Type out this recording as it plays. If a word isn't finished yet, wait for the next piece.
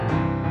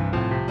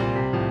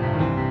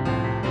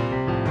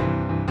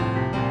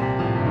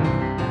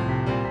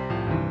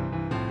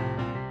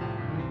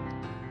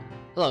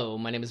Hello,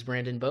 my name is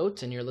Brandon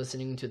Boat, and you're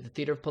listening to the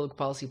Theater of Public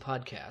Policy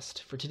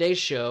podcast. For today's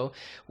show,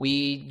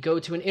 we go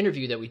to an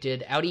interview that we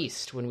did out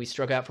east when we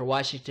struck out for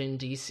Washington,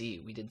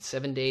 D.C. We did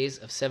 7 days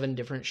of 7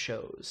 different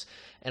shows.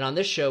 And on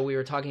this show, we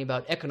were talking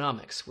about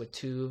economics with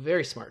two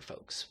very smart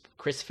folks,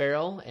 Chris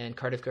Farrell and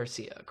Cardiff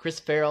Garcia. Chris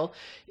Farrell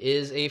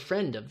is a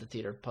friend of the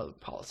Theater of Public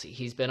Policy.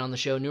 He's been on the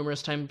show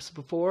numerous times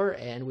before,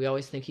 and we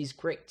always think he's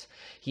great.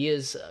 He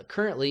is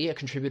currently a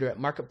contributor at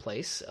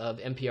Marketplace of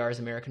NPR's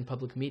American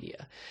Public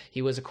Media.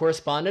 He was a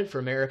correspondent for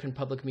American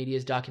Public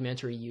Media's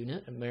documentary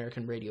unit,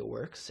 American Radio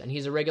Works, and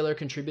he's a regular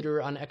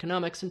contributor on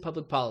economics and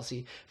public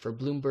policy for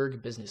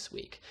Bloomberg Business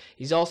Week.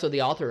 He's also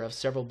the author of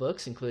several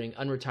books, including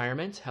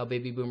Unretirement, How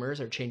Baby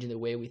Boomers Are Changing the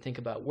Way We Think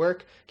About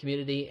Work,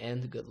 Community,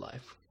 and the Good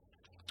Life.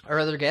 Our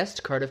other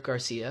guest, Cardiff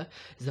Garcia,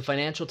 is the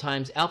Financial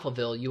Times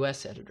Alphaville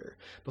U.S. editor.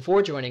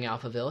 Before joining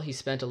Alphaville, he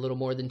spent a little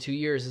more than 2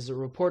 years as a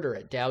reporter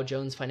at Dow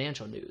Jones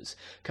Financial News,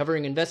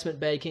 covering investment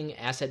banking,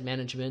 asset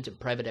management, and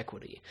private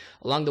equity.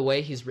 Along the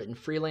way, he's written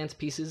freelance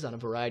pieces on a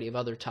variety of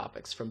other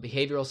topics, from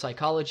behavioral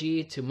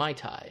psychology to Muay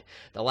Thai,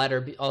 the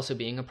latter also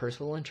being a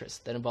personal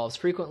interest that involves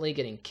frequently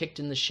getting kicked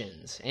in the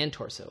shins, and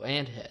torso,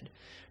 and head.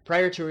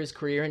 Prior to his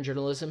career in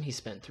journalism, he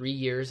spent 3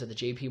 years at the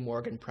J.P.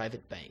 Morgan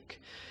Private Bank.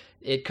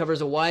 It covers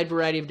a wide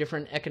variety of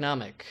different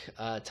economic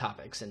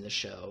topics in the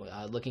show,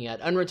 looking at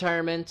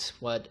unretirement,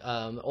 what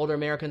older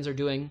Americans are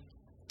doing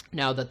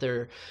now that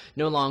they're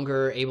no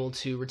longer able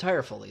to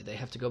retire fully. They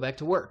have to go back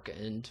to work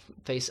and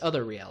face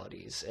other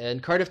realities.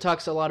 And Cardiff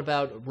talks a lot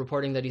about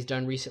reporting that he's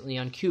done recently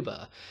on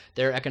Cuba,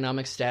 their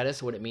economic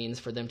status, what it means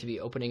for them to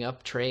be opening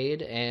up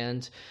trade,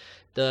 and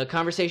the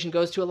conversation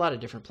goes to a lot of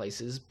different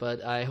places,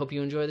 but I hope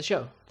you enjoy the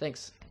show.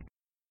 Thanks.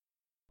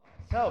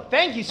 So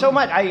thank you so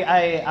much.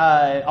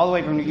 I all the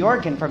way from New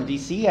York and from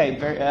DC.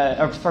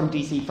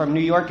 From New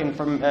York and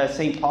from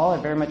St. Paul. I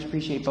very much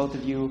appreciate both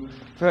of you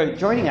for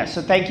joining us.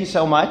 So thank you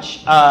so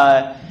much.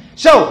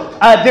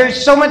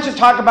 There's so much to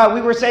talk about.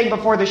 We were saying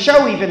before the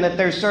show even that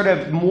there's sort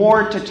of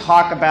more to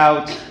talk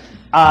about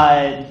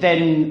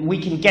than we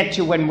can get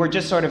to when we're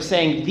just sort of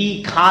saying the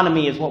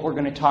economy is what we're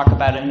going to talk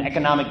about in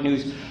economic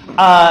news.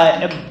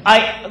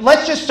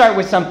 Let's just start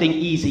with something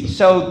easy.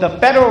 So the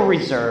Federal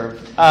Reserve.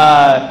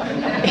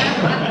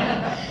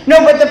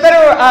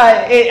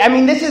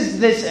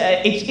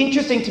 It's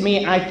interesting to me,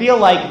 and I feel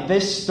like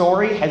this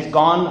story has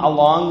gone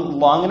along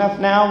long enough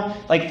now,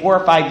 like 4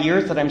 or 5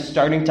 years, that I'm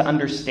starting to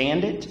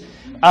understand it.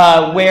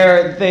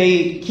 Where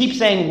they keep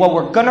saying, well,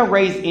 we're going to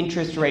raise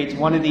interest rates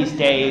one of these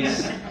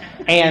days.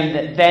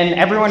 And then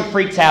everyone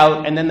freaks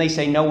out, and then they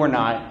say, no, we're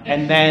not.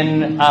 And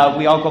then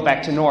we all go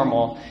back to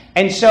normal.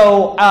 And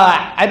so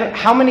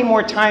how many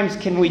more times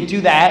can we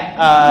do that?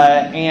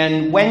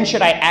 And when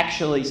should I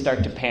actually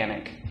start to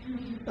panic?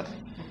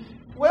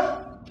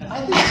 Well,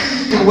 I think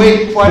you can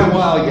wait quite a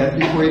while yet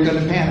before you're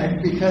going to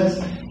panic. Because,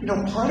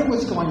 part of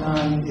what's going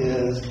on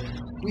is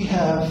we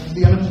have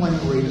the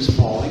unemployment rate is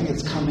falling,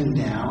 it's coming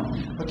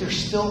down, but there's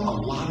still a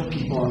lot of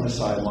people on the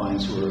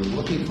sidelines who are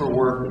looking for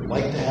work, would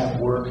like to have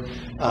work,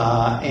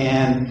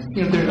 and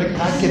they're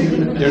not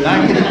getting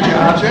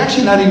jobs. They're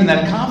actually not even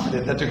that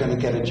confident that they're going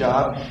to get a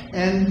job.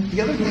 And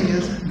the other thing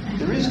is,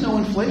 there is no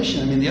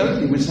inflation. I mean, the other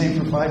thing we've been saying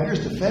for 5 years,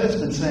 the Fed has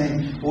been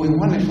saying, well, we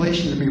want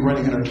inflation to be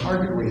running at our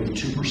target rate of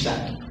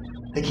 2%.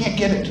 They can't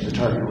get it to the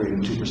target rate of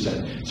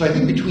 2%. So I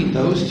think between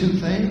those two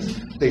things,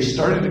 they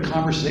started a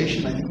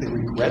conversation. I think they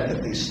regret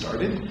that they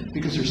started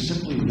because there's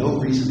simply no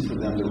reason for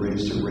them to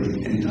raise their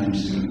rate anytime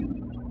soon.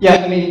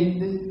 Yeah, I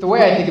mean, the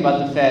way I think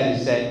about the Fed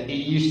is that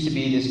it used to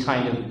be this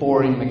kind of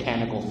boring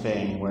mechanical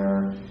thing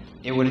where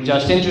it would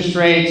adjust interest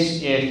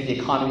rates. If the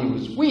economy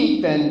was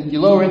weak, then you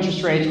lower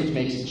interest rates, which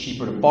makes it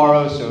cheaper to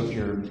borrow. So if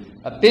you're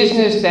a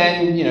business,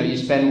 then you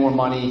spend more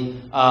money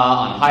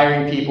on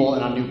hiring people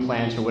and on new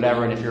plans or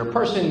whatever. And if you're a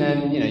person,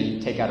 then you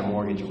take out a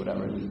mortgage or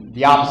whatever.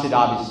 The opposite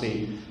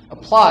obviously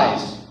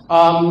applies.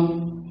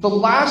 The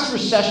last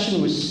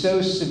recession was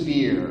so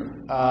severe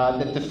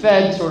that the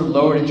Fed sort of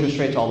lowered interest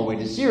rates all the way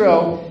to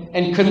zero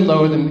and couldn't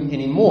lower them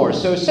anymore.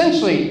 So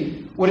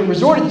essentially, what it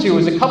resorted to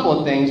was a couple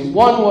of things.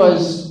 One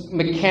was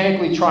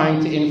mechanically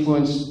trying to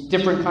influence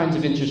different kinds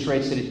of interest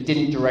rates that it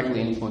didn't directly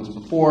influence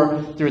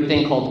before through a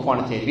thing called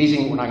quantitative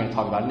easing, we're not going to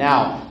talk about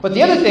now. But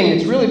the other thing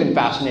that's really been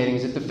fascinating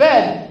is that the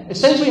Fed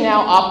essentially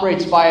now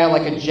operates via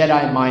like a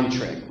Jedi mind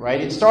trick,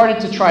 right? It started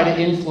to try to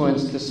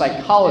influence the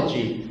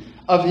psychology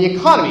of the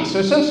economy. So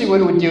essentially what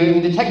it would do,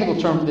 the technical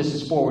term for this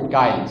is forward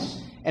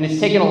guidance. And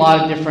it's taken a lot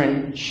of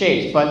different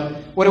shapes. But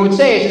what it would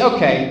say is,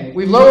 okay,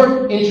 we've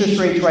lowered interest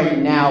rates right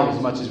now as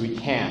much as we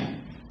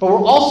can. But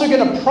we're also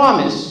going to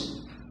promise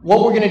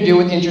what we're going to do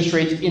with interest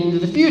rates into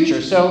the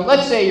future. So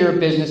let's say you're a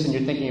business and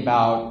you're thinking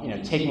about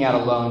taking out a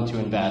loan to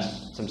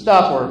invest some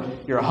stuff, or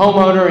you're a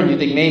homeowner and you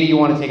think maybe you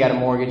want to take out a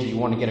mortgage or you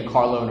want to get a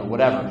car loan or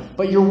whatever.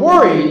 But you're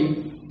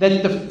worried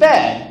that the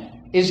Fed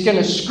is going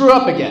to screw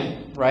up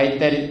again, right?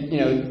 That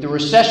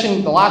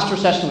the last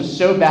recession was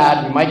so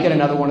bad, we might get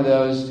another one of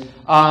those.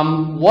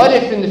 What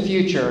if in the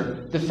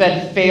future the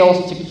Fed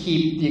fails to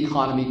keep the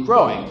economy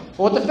growing?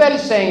 Well, what the Fed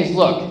is saying is,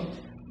 look,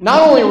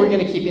 not only are we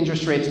going to keep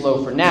interest rates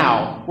low for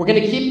now, we're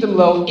going to keep them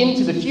low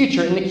into the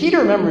future. And the key to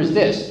remember is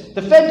this: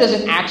 the Fed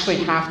doesn't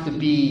actually have to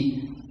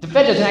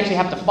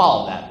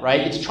follow that, right?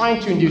 It's trying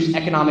to induce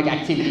economic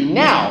activity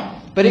now,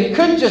 but it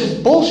could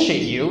just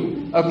bullshit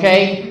you,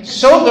 okay?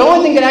 So the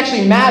only thing that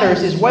actually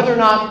matters is whether or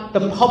not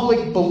the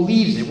public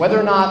believes it, whether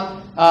or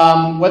not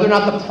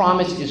the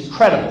promise is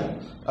credible.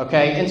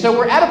 Okay, and so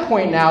we're at a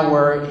point now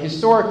where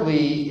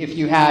historically, if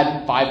you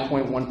had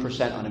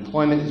 5.1%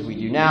 unemployment, as we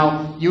do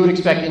now, you would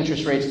expect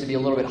interest rates to be a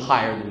little bit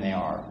higher than they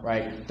are,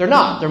 right? They're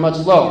not. They're much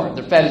lower.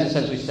 The Fed has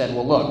essentially said,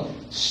 well, look,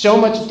 so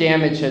much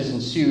damage has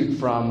ensued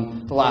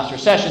from the last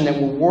recession that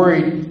we're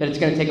worried that it's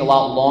going to take a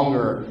lot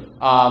longer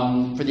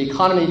for the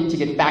economy to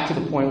get back to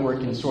the point where it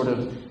can sort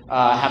of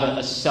have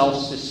a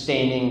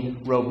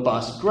self-sustaining,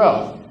 robust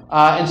growth.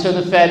 And so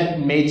the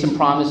Fed made some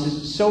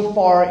promises. So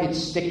far, it's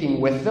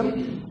sticking with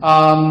them.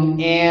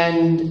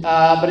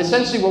 But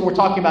essentially what we're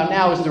talking about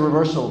now is the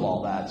reversal of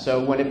all that.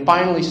 So when it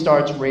finally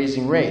starts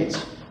raising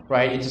rates,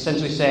 right, it's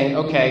essentially saying,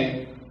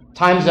 okay,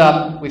 time's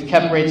up. We've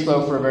kept rates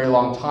low for a very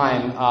long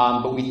time,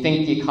 but we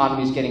think the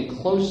economy is getting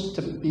close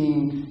to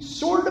being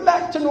sort of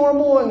back to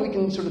normal, and we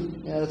can sort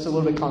of, that's a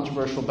little bit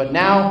controversial, but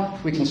now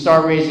we can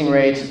start raising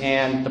rates,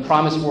 and the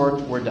promise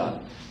worked, we're done.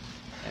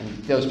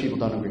 And those people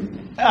don't agree with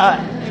me.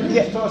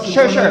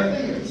 Sure.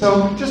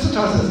 So just to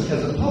toss this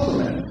as a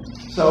puzzlement.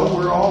 So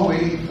we're all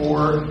waiting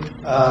for,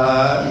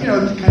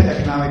 the kind of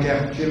economic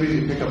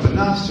activity to pick up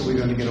enough, so we're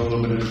going to get a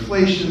little bit of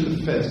inflation,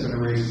 the Fed's going to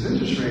raise its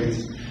interest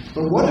rates.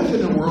 But what if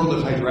in a world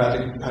of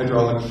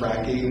hydraulic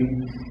fracking,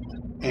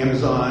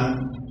 Amazon,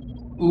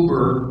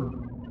 Uber,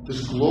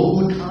 this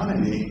global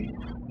economy,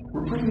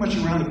 we're pretty much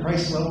around the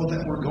price level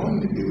that we're going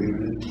to be. We have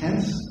an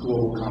intense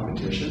global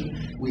competition.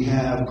 We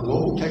have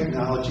global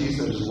technologies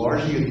that is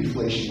largely a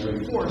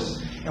deflationary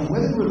force. And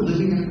whether we're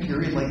living in a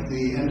period like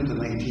the end of the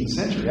 19th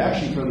century,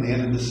 actually from the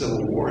end of the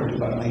Civil War to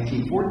about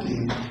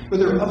 1914, where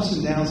there were ups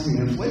and downs in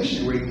the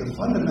inflation rate, the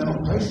fundamental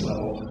price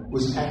level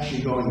was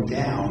actually going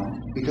down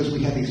because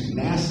we had these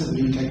massive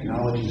new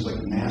technologies like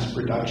mass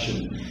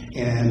production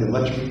and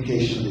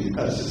electrification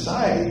of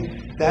society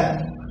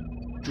that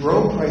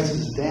drove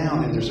prices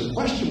down, and there's a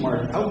question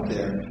mark out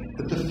there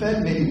that the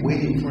Fed may be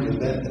waiting for an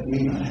event that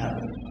may not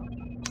happen.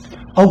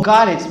 Oh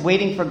God, it's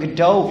waiting for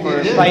Godot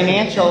for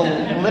financial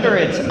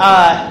literates.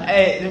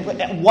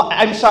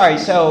 I'm sorry.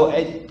 So,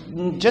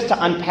 just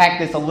to unpack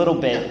this a little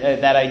bit,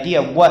 that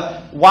idea.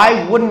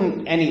 Why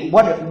wouldn't any?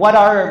 What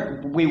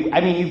are we? I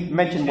mean, you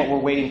mentioned what we're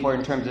waiting for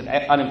in terms of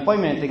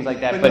unemployment and things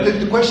like that. But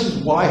the question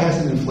is, why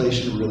hasn't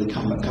inflation really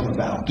come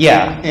about?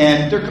 Yeah.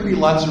 And there could be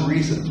lots of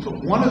reasons, but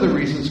one of the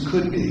reasons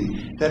could be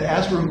that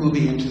as we're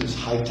moving into this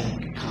high-tech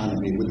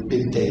economy with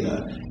big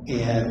data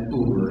and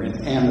Uber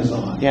and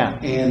Amazon,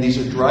 and these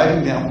are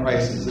driving down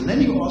prices, and then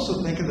you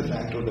also think of the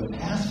fact over the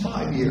past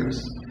 5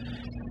 years,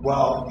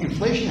 while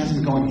inflation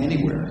hasn't gone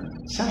anywhere,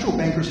 central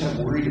bankers have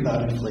worried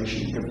about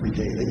inflation every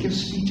day. They give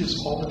speeches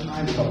all the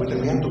time about whether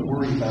we have to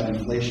worry about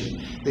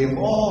inflation. They have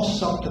all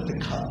supped at the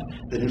cup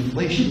that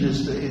inflation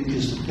is the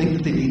thing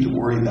that they need to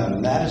worry about,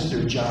 and that is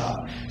their job.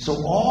 So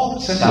all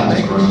central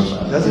bankers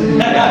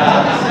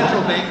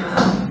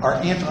are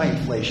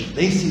anti-inflation.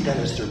 They see that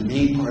as their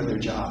main part of their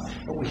job.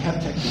 But we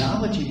have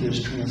technology that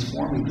is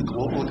transforming the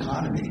global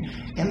economy.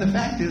 And the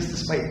fact is,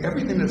 despite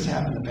everything that's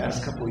happened in the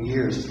past couple of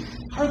years,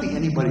 hardly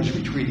anybody's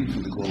retreating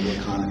from the global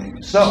economy.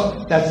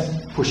 So that's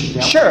pushing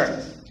down. Sure.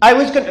 I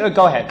was going to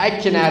go ahead. I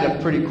can add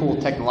a pretty cool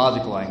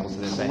technological angle to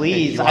this.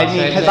 Please,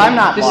 because I'm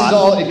not this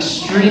lost.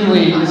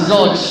 This is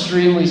all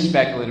extremely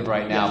speculative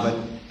right now. But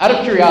out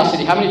of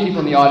curiosity, how many people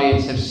in the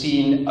audience have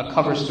seen a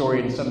cover story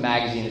in some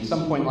magazine at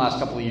some point in the last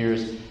couple of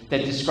years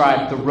that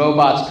described the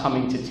robots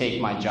coming to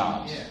take my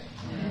jobs? Yeah.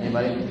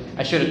 Anybody?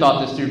 I should have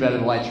thought this through better.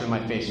 The lights are in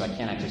my face, so I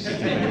can't actually see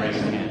anybody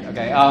raising their hand.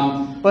 Okay.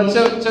 But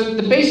so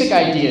the basic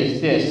idea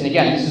is this, and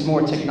again, this is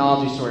more a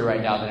technology story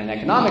right now than an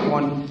economic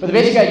one. But the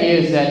basic idea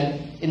is that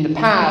in the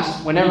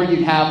past, whenever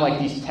you'd have like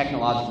these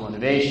technological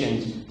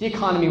innovations, the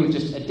economy would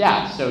just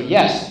adapt. So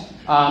yes,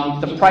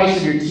 the price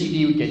of your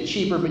TV would get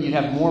cheaper, but you'd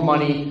have more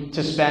money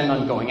to spend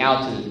on going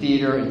out to the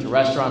theater and to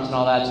restaurants and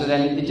all that. So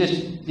then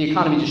the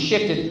economy just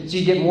shifted. So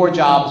you get more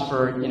jobs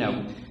for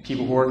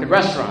people who work at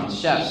restaurants,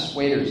 chefs,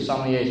 waiters,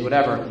 sommeliers,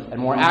 whatever, and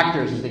more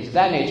actors and things of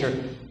that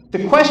nature.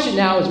 The question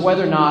now is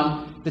whether or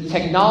not the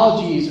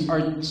technologies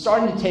are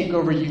starting to take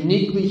over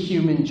uniquely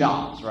human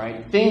jobs,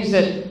 right? Things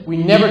that we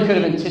never could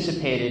have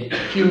anticipated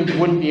humans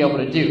wouldn't be able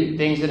to do.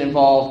 Things that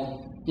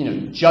involve,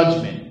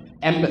 judgment,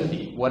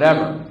 empathy,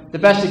 whatever. The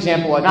best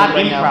example I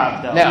think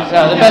right improv, now,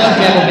 no, the best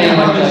example being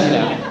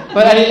like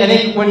But I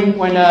think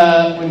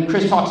when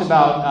Chris talks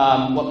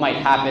about what might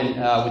happen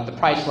with the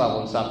price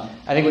level and stuff,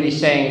 I think what he's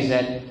saying is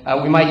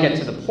that we might get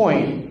to the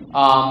point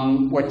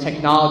where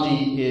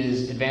technology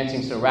is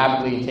advancing so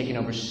rapidly and taking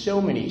over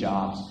so many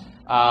jobs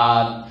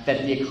that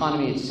the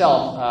economy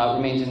itself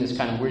remains in this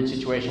kind of weird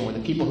situation where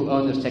the people who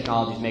own those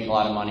technologies make a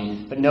lot of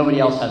money, but nobody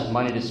else has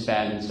money to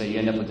spend, and so you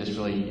end up with this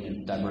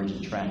really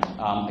divergent trend.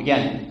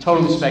 Again,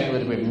 totally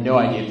speculative. We have no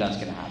idea if that's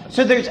going to happen.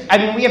 So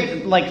we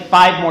have like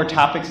 5 more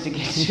topics to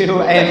get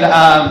to, and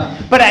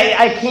but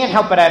I can't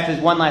help but ask this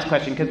one last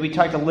question, because we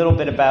talked a little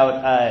bit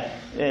about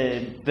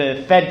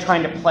the Fed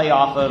trying to play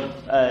off of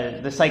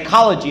the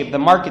psychology of the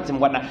markets and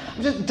whatnot.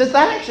 Does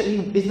that actually?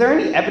 Is there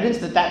any evidence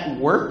that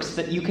works?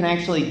 That you can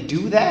actually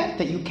do that?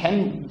 That you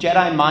can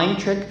Jedi mind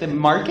trick the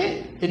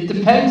market? It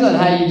depends on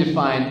how you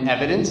define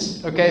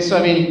evidence. Okay, so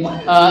I mean,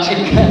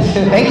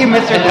 thank you,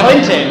 Mr.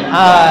 Clinton.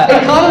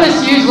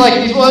 Economists use like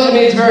these. Well, I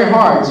mean, it's very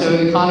hard. So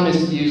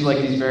economists use like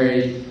these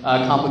very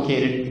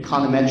complicated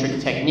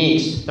econometric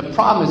techniques. The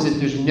problem is that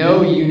there's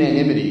no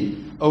unanimity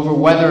over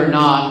whether or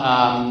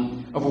not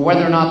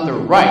they're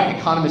right.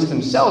 Economists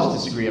themselves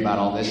disagree about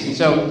all this. And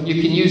so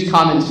you can use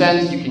common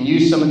sense, you can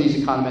use some of these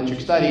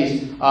econometric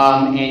studies,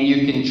 and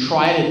you can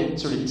try to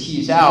sort of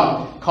tease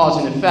out cause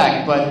and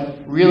effect, but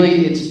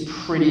really it's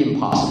pretty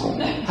impossible.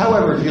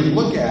 However, if you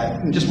look at,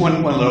 and just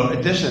one little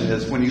addition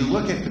is, when you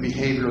look at the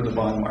behavior of the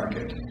bond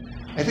market,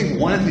 I think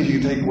one of the things you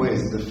take away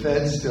is the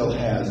Fed still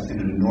has an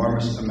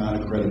enormous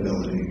amount of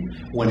credibility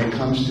when it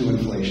comes to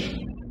inflation.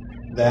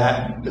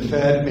 That the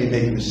Fed may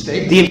make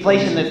mistakes. The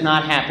inflation that's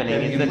not happening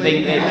is the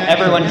thing that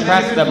everyone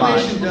trusts them on.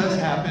 If inflation does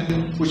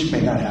happen, which may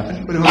not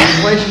happen, but if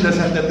inflation does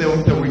happen, that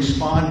they'll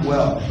respond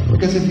well.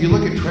 Because if you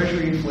look at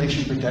Treasury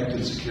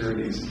inflation-protected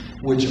securities,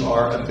 which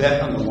are a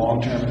bet on the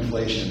long-term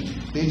inflation,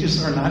 they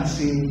just are not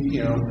seeing,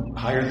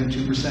 higher than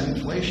 2%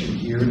 inflation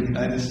here in the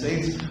United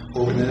States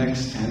over the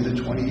next 10 to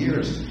 20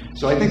 years.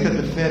 So I think that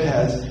the Fed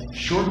has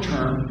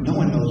short-term, no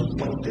one knows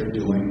what they're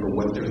doing or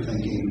what they're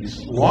thinking.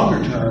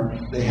 Longer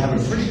term, they have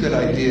a pretty good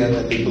idea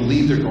that they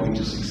believe they're going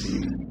to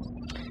succeed.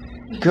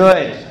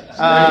 Good.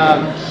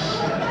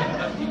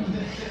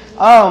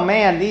 Oh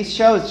man, these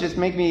shows just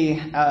make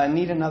me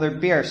need another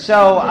beer.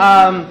 So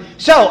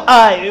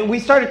we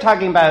started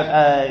talking about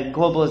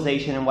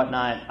globalization and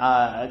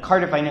whatnot.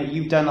 Cardiff, I know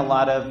you've done a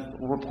lot of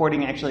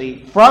reporting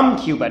actually from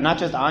Cuba, not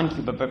just on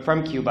Cuba, but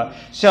from Cuba.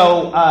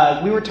 So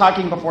we were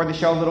talking before the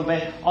show a little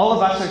bit. All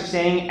of us are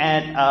staying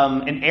at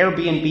an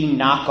Airbnb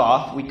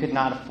knockoff. We could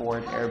not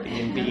afford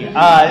Airbnb.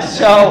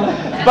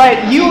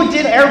 But you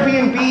did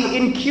Airbnb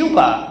in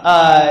Cuba,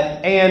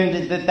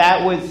 and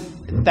that was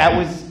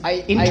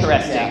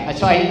interesting.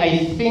 So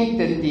I think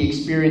that the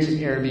experience of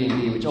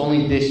Airbnb, which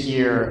only this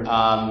year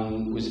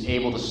was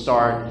able to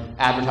start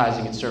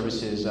advertising its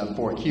services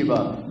for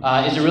Cuba,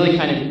 is a really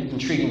kind of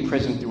intriguing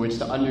prism through which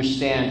to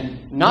understand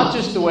not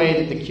just the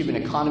way that the Cuban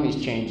economy is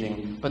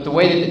changing, but the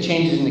way that the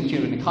changes in the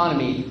Cuban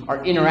economy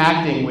are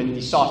interacting with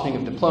the softening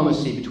of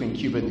diplomacy between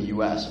Cuba and the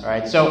U.S. All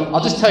right, so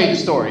I'll just tell you the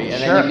story,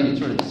 and then you can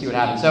sort of see what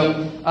happens.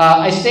 So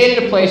I stayed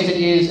at a place that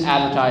is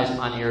advertised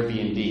on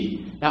Airbnb.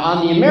 Now,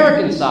 on the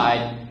American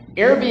side,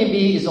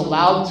 Airbnb is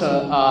allowed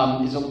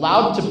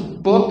to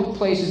book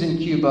places in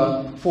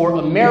Cuba for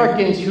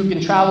Americans who can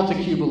travel to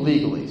Cuba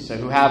legally, so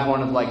who have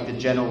one of like the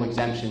general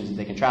exemptions that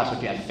they can travel. So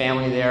if you have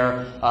family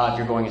there, if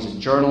you're going as a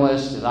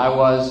journalist, as I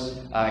was,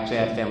 actually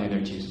I have family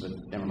there too, so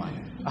never mind.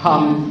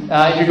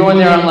 If you're going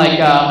there on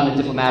on a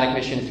diplomatic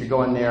mission, if you're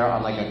going there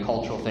on like a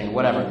cultural thing,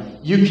 whatever,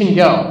 you can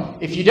go.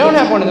 If you don't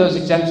have one of those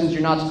exemptions,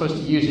 you're not supposed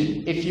to use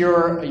it. If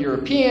you're a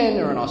European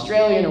or an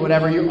Australian or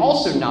whatever, you're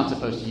also not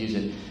supposed to use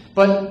it.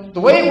 But the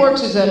way it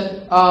works is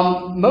that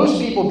most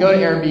people go to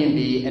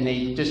Airbnb and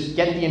they just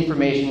get the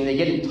information and they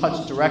get in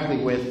touch directly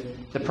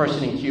with the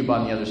person in Cuba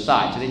on the other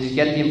side. So they just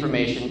get the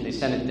information, they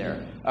send it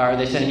there, or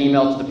they send an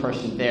email to the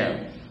person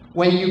there.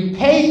 When you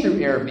pay through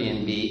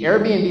Airbnb,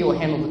 Airbnb will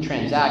handle the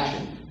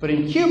transaction. But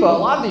in Cuba, a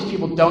lot of these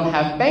people don't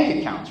have bank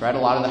accounts, right? A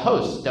lot of the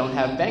hosts don't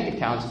have bank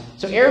accounts.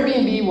 So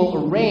Airbnb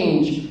will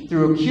arrange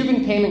through a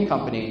Cuban payment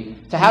company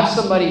to have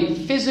somebody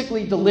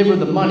physically deliver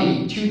the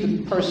money to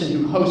the person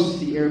who hosts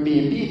the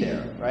Airbnb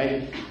there,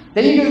 right?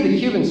 Then you go to the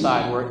Cuban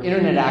side where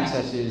internet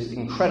access is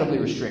incredibly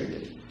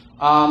restricted.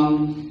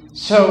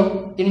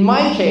 So in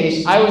my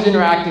case, I was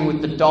interacting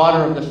with the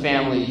daughter of the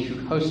family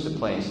who hosts the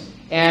place.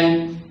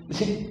 And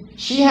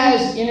she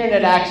has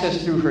internet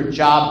access through her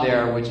job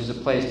there, which is a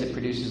place that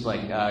produces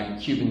like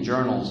Cuban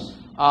journals.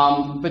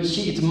 But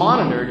it's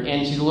monitored,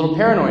 and she's a little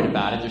paranoid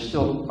about it. There's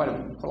still quite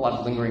a lot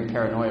of lingering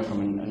paranoia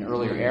from an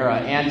earlier era.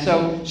 And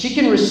so she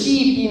can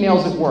receive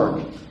emails at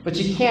work, but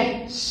she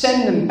can't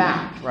send them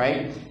back,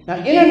 right? Now,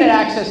 internet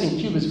access in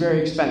Cuba is very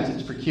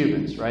expensive for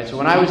Cubans, right? So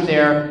when I was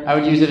there, I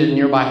would use it at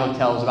nearby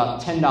hotels,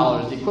 about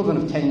 $10, the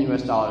equivalent of $10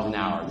 US an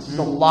hour. This is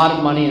a lot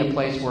of money in a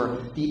place where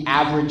the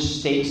average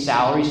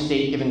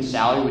state-given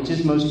salary, which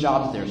is most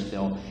jobs there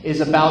still, is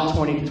about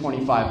 $20 to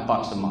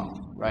 $25 a month.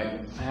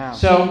 Right? Wow.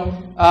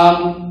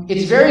 So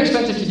it's very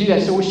expensive to do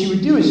that. So what she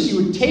would do is she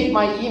would take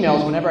my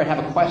emails whenever I'd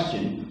have a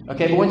question,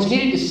 Okay, but when she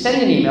needed to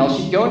send an email,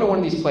 she'd go into one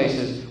of these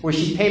places where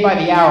she'd pay by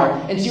the hour,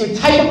 and she would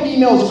type up the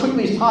email as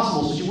quickly as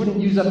possible so she wouldn't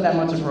use up that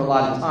much of her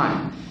allotted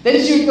time. Then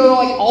she would go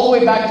all the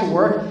way back to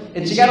work,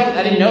 and she got,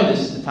 I didn't know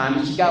this at the time,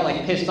 but she got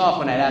pissed off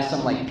when I'd asked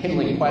some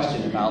piddling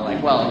question about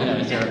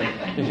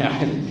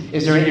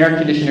is there an air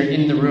conditioner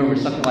in the room or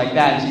something like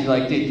that? And she'd be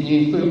like, dude, can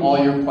you include all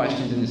your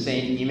questions in the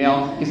same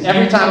email? Because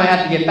every time I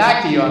have to get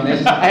back to you on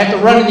this, I have to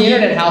run to the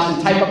internet house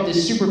and type up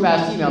this super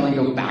fast email and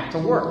then go back to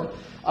work.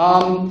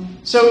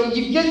 So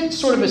you get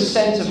sort of a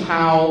sense of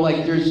how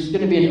there's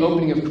going to be an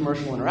opening of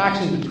commercial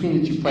interactions between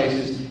the two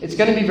places. It's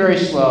going to be very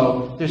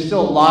slow. There's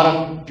still a lot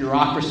of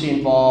bureaucracy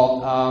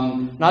involved,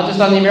 not just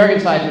on the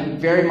American side, but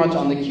very much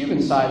on the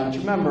Cuban side, which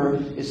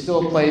remember is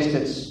still a place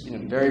that's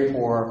very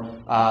poor,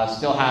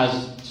 still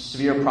has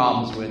severe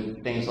problems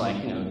with things like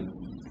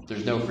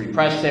there's no free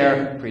press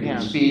there, freedom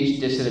of speech,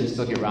 dissidents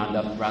still get rounded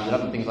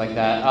up and things like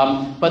that.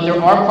 But there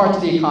are parts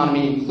of the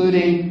economy,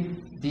 including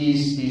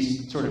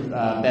these sort of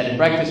bed and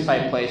breakfast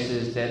type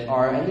places that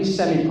are at least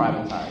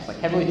semi-privatized,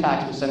 heavily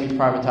taxed but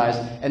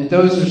semi-privatized, and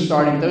those things are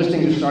starting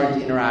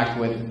to interact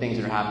with things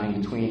that are happening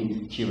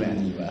between Cuba and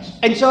the U.S.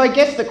 And so I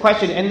guess the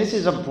question, and this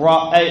is a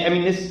broad,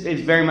 this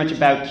is very much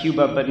about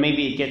Cuba, but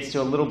maybe it gets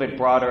to a little bit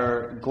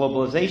broader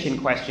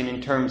globalization question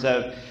in terms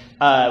of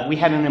we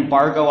had an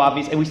embargo,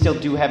 obviously, and we still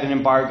do have an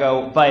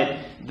embargo, but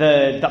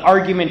the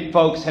argument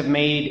folks have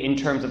made in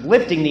terms of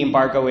lifting the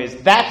embargo is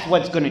that's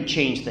what's going to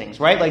change things,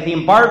 right? The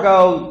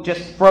embargo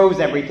just froze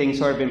everything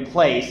sort of in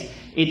place.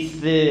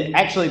 It's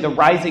actually the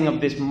rising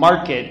of this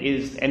market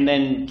and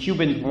then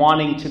Cubans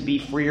wanting to be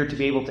freer to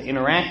be able to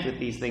interact with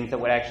these things that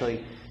would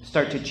actually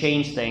start to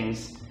change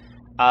things.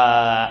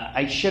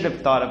 I should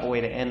have thought of a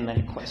way to end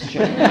that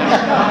question. I think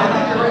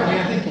you're right.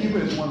 I think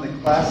Cuba is one of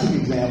the classic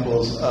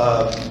examples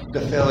of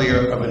the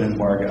failure of an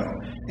embargo.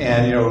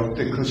 And,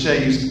 the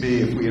cliche used to be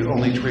if we had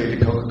only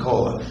traded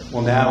Coca-Cola.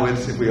 Well, now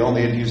it's if we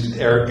only had used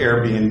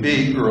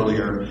Airbnb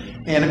earlier.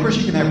 And, of course,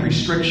 you can have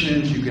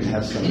restrictions, you can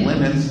have some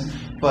limits,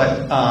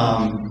 but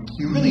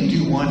you really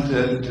do want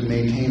to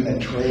maintain that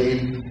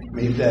trade,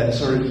 make that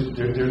sort of,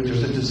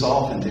 there's a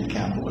dissolvent in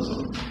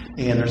capitalism,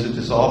 and there's a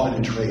dissolvent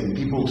in trade.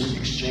 People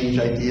exchange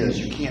ideas.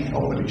 You can't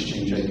help but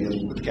exchange ideas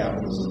with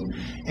capitalism.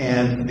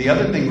 And the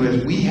other thing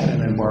was we had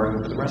an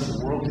embargo, but the rest of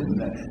the world didn't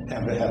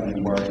have an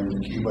embargo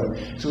with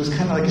Cuba. So it was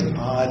kind of like an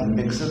odd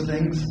mix of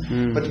things.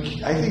 But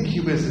I think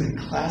Cuba is a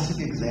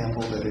classic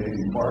example that an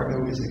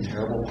embargo is a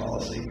terrible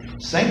policy.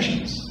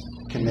 Sanctions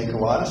can make a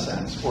lot of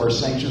sense, or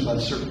sanctions on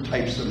certain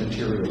types of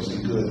materials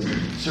and goods,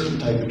 certain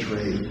type of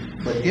trade.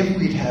 But if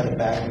we'd had a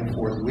back and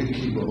forth with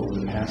Cuba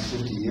over the past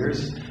 50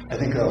 years, I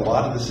think a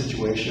lot of the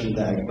situation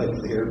that, like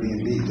the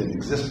Airbnb, didn't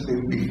exist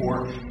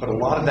before, but a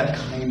lot of that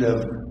kind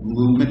of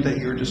movement that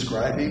you're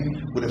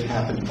describing would have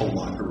happened a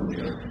lot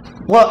earlier.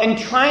 Well, and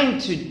trying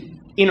to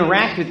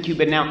interact with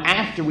Cuba now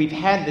after we've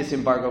had this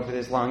embargo for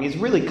this long is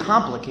really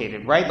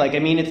complicated, right?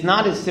 It's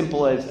not as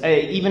simple as,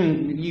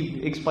 even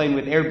you explained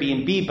with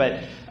Airbnb,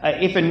 but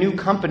if a new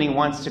company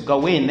wants to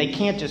go in, they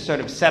can't just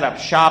sort of set up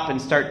shop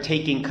and start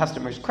taking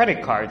customers'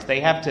 credit cards. They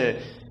have to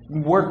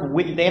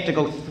they have to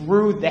go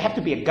through, they have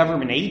to be a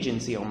government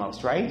agency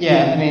almost, right?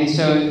 Yeah,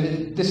 so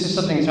this is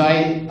something, so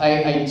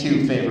I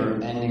too favor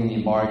ending the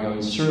embargo,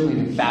 and certainly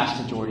the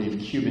vast majority of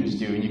Cubans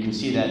do, and you can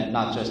see that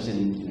not just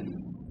in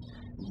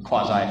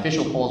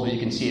quasi-official polls, but you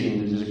can see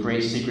it there's a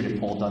great secretive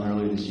poll done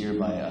earlier this year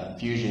by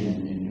Fusion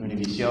and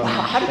Univision. Wow,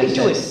 how did they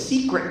do a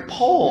secret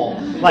poll?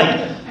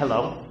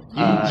 Hello?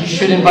 You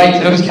should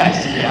invite those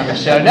guys to be on the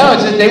show. No,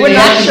 they would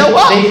not show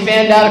up. They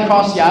fanned out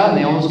across the island.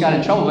 They almost got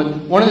in trouble. But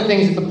one of the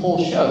things that the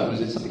poll showed was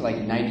that something like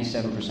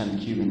 97% of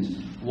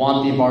Cubans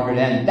want the embargo to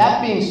end.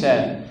 That being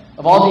said,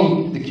 of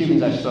all the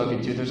Cubans I've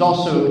spoken to, there's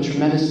also a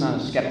tremendous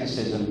amount of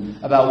skepticism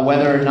about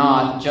whether or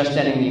not just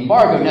ending the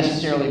embargo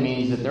necessarily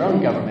means that their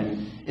own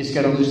government is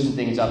going to loosen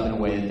things up in a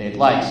way that they'd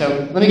like. So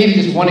let me give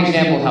you just one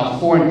example of how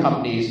foreign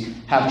companies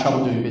have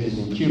trouble doing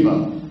business in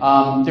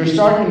Cuba. They're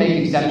starting to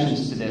make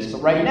exemptions to this,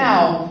 but right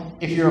now,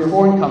 if you're a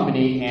foreign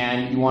company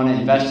and you want to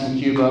invest in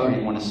Cuba or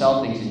you want to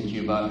sell things in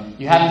Cuba,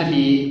 you have to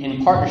be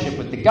in partnership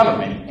with the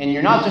government. And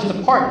you're not just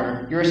a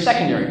partner, you're a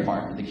secondary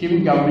partner. The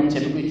Cuban government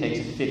typically takes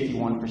a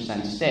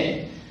 51%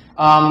 stake.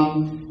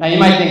 Now you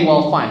might think,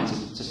 well, fine,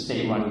 it's a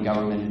state-run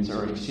government, it's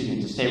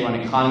a state-run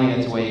economy,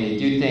 that's the way they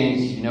do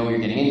things, you know what you're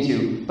getting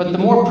into. But the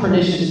more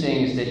pernicious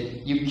thing is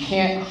that you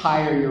can't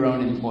hire your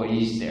own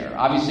employees there.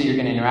 Obviously, you're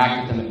going to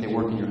interact with them if they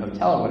work in your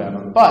hotel or whatever.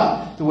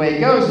 But the way it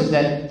goes is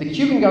that the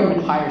Cuban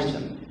government hires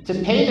them. To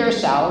pay their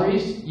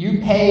salaries, you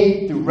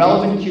pay the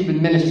relevant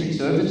Cuban ministry.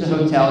 So if it's a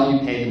hotel, you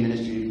pay the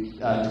Ministry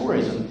of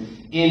Tourism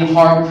in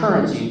hard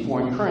currency, in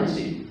foreign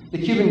currency. The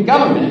Cuban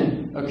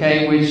government,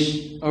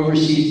 which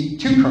oversees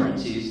two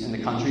currencies in the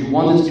country,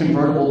 one that's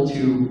convertible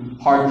to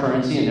hard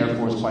currency and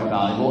therefore is quite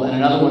valuable, and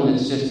another one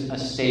that's just a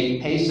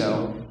state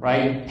peso,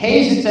 right,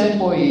 pays its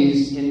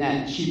employees in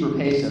that cheaper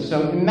peso.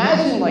 So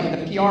imagine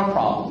the PR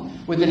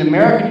problem with an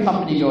American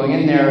company going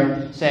in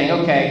there saying,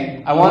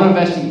 okay, I want to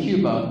invest in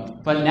Cuba,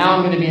 but now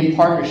I'm going to be in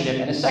partnership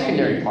and a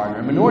secondary partner,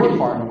 a minority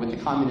partner with the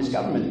communist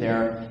government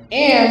there,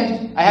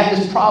 And I have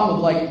this problem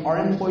of like our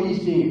employees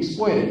being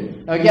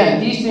exploited. Now again,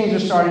 these things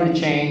are starting to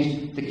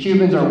change. The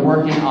Cubans are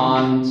working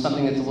on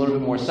something that's a little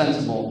bit more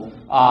sensible.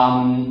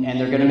 And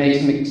they're going to make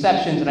some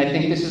exceptions, and I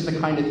think this is the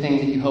kind of thing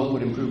that you hope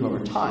would improve over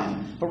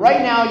time. But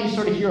right now, you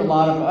sort of hear a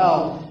lot of,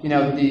 well, you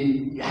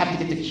have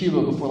to get to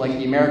Cuba before like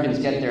the Americans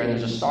get there, and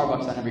there's a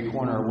Starbucks on every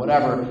corner or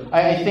whatever.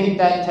 I think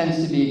that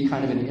tends to be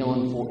kind of an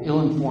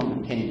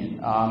ill-informed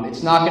opinion.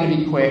 It's not going to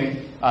be quick.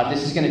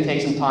 This is going to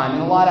take some time,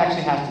 and a lot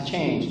actually has to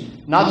change,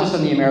 not just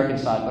on the American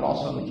side, but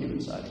also on the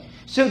Cuban side.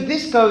 So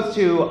this goes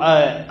to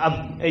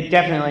it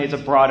definitely is a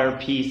broader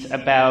piece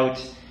about.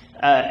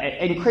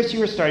 And Chris, you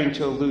were starting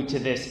to allude to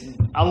this.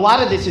 A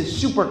lot of this is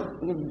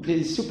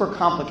super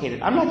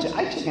complicated.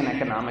 I took an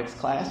economics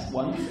class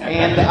once,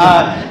 and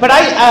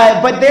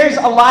but there's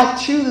a lot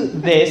to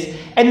this.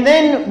 And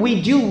then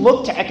we do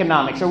look to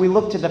economics, or we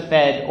look to the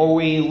Fed, or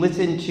we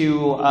listen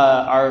to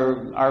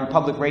our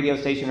public radio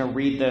station, or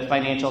read the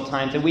Financial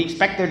Times, and we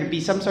expect there to be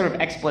some sort of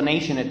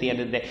explanation at the end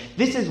of the day.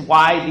 This is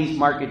why these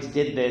markets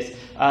did this.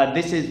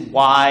 This is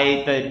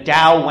why the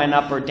Dow went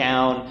up or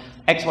down.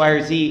 X, Y,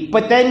 or Z,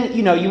 but then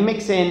you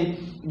mix in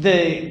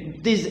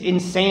this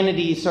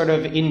insanity sort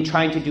of in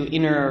trying to do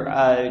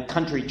inter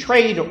country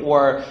trade,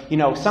 or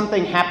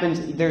something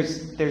happens.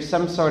 There's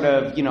some sort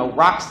of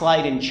rock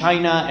slide in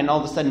China, and all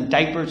of a sudden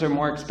diapers are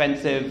more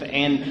expensive.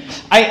 And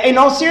in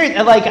all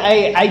seriousness,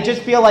 I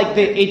just feel like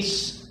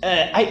it's.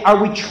 Are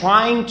we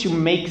trying to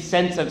make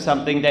sense of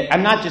something that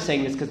I'm not just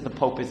saying this because the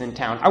Pope is in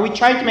town? Are we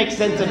trying to make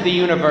sense of the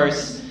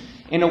universe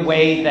in a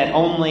way that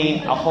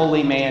only a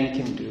holy man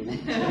can do?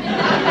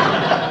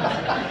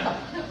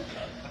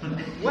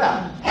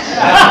 Well,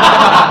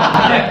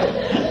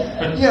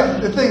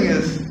 the thing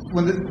is,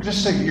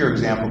 just take your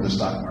example of the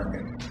stock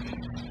market.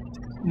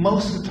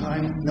 Most of the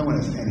time, no one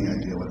has any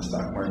idea why the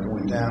stock market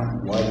went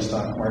down, why the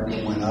stock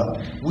market went up.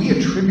 We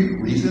attribute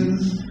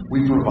reasons.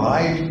 We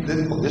provide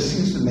that, well, this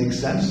seems to make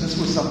sense. This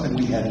was something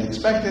we hadn't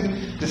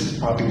expected. This is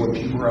probably what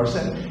people are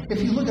upset.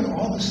 If you look at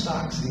all the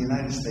stocks in the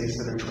United States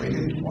that are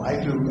traded, why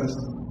do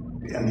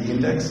and the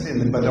index,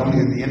 but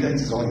only the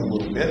index is only a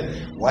little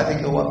bit. Why they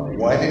go up?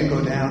 Why they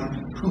go down?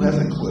 Who has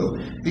a clue?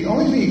 The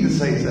only thing you can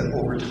say is that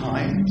over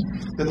time,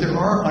 that there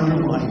are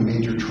underlying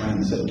major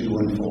trends that do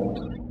unfold.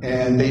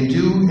 And they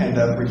do end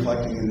up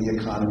reflecting in the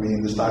economy,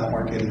 and the stock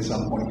market at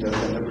some point does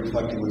end up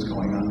reflecting what's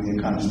going on in the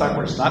economy. The stock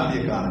market's not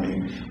the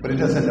economy, but it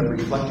does end up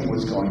reflecting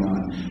what's going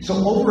on. So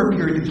over a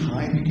period of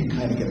time, you can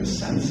kind of get a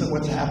sense of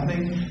what's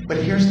happening. But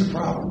here's the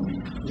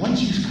problem.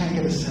 Once you kind of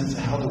get a sense of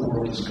how the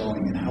world is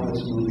going and how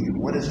it's moving and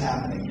what is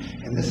happening,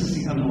 and this is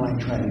the underlying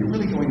trend, you're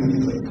really going to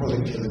things like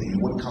productivity and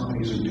what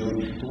companies are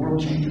doing, the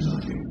world changes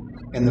on you.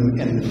 And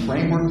the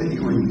framework that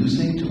you were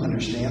using to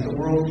understand the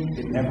world,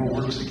 it never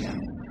works again.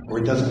 Or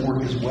it doesn't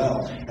work as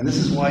well. And this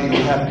is why you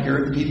have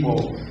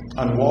people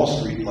on Wall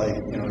Street, like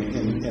in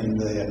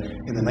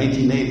the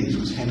 1980s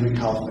was Henry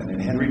Kaufman,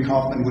 and Henry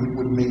Kaufman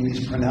would make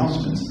these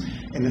pronouncements.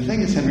 And the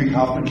thing is, Henry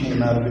Kaufman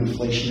came out of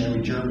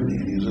inflationary Germany,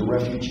 and he was a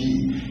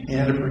refugee, and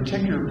had a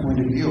particular point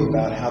of view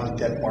about how the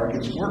debt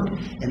markets work,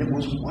 and it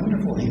was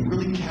wonderful. He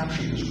really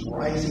captured this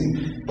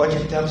rising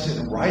budget deficit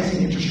and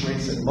rising interest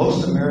rates that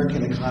most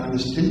American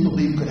economists didn't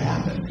believe could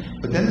happen.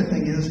 But then the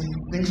thing is,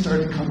 things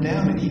started to come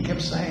down, and he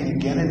kept saying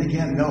again and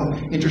again, no,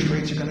 interest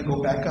rates are going to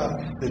go back up.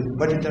 The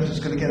budget deficit is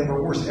going to get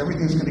ever worse.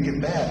 Everything's going to get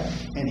bad.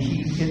 And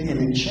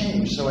it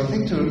changed. So I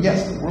think,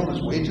 yes, the world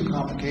is way too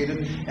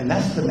complicated, and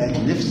that's the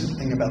magnificent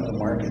thing about the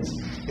markets.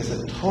 It's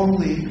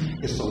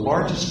the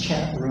largest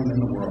chat room in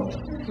the world.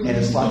 And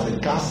it's lots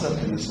of gossip,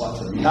 and it's lots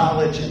of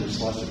knowledge, and it's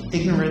lots of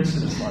ignorance,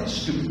 and it's a lot of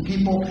stupid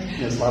people,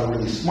 and it's a lot of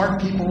really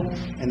smart people.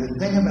 And the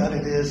thing about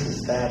it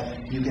is that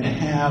you can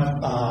have,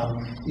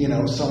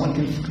 someone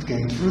can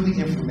through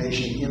the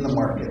information in the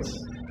markets,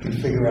 can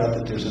figure out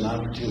that there's an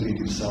opportunity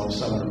to sell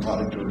someone a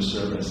product or a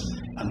service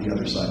on the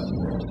other side of the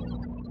world.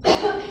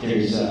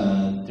 There's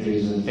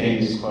a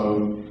famous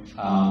quote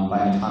by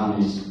an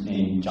economist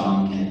named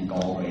John Kenneth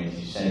Galbraith,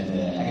 who said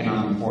that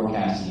economic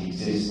forecasting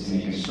exists to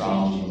make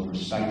astrology look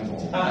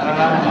respectable. And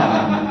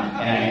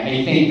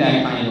I think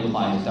that kind of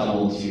applies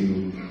double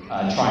to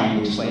trying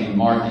to explain the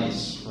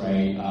markets,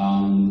 right?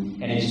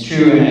 And it's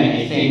true, and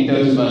I think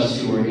those of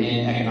us who are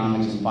in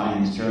economics and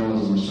finance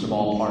journalism are sort of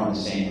all part of the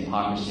same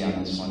hypocrisy on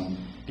this one,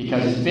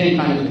 because it's been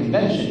kind of a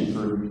convention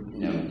for,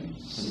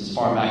 since as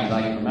far back as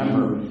I can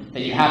remember,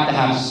 that you have to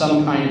have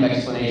some kind of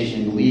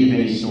explanation in the lead of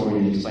any story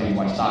to explain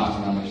why stocks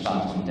went up or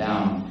stocks went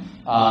down.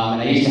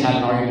 And I used to have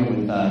an argument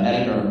with an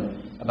editor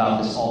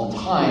about this all the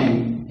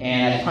time,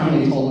 and I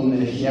finally told him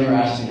that if he ever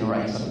asked me to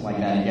write something like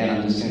that again,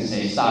 I'm just going to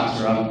say stocks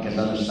are up because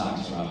other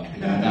stocks are up.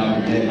 That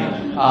would be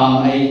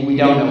it. We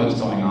don't know what's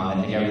going on.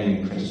 I think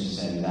everything Chris just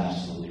said is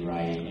absolutely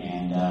right,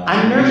 and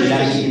I'm nervous.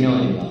 That's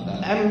humility about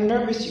that. I'm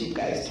nervous you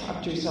guys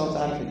talked yourselves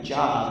out of a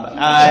job.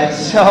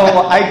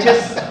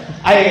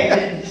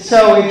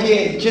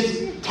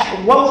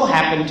 What will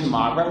happen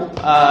tomorrow?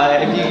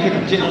 If you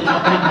could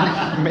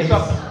just make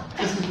up.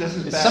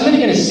 Is somebody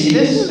going to see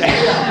this?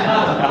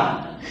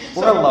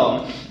 We're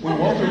alone. When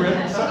Walter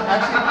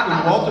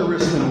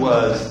Wriston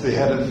was the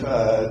head of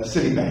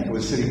Citibank, it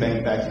was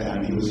Citibank back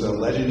then. He was a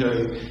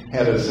legendary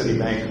head of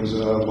Citibank. It was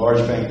a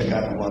large bank that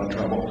got in a lot of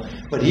trouble.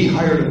 But he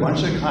hired a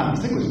bunch of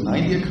economists, I think it was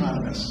 90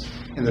 economists,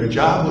 and their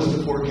job was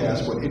to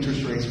forecast what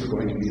interest rates were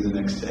going to be the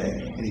next day.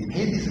 And he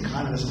paid these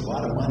economists a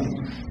lot of money.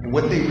 And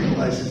what they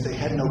realized is they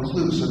had no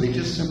clue, so they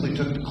just simply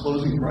took the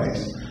closing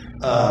price,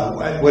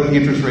 what the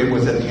interest rate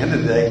was at the end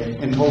of the day,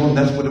 and told them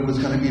that's what it was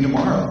going to be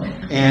tomorrow.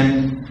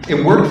 And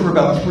it worked for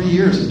about 3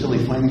 years until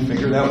he finally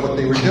figured out what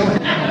they were doing.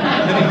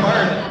 And then he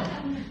fired them.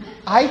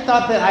 I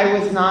thought that I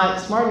was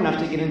not smart enough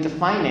to get into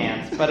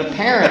finance, but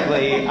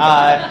apparently,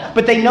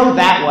 but they know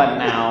that one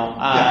now.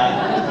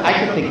 I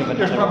could think of another.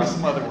 There's probably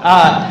some other ones.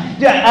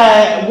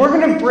 We're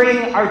going to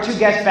bring our two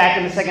guests back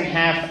in the second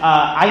half.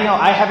 I know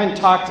I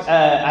haven't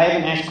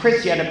asked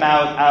Chris yet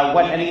about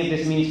what any of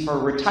this means for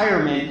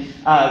retirement,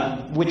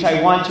 which I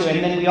want to,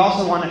 and then we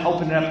also want to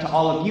open it up to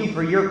all of you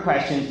for your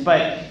questions.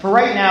 But for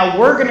right now,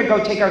 we're going to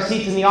go take our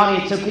seats in the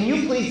audience. So can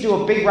you please do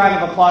a big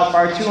round of applause for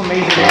our two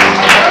amazing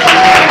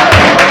guests?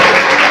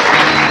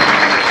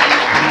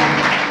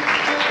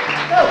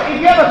 If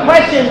you have a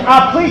question,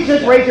 please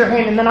just raise your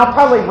hand, and then I'll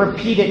probably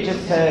repeat it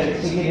just to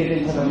get it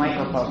into the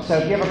microphone. So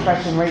if you have a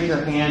question, raise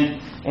your hand,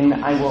 and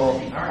I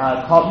will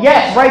call.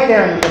 Yes, right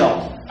there in the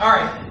middle. All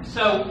right.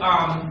 So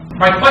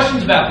my question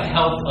is about the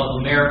health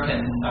of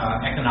American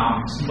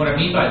economics. And what I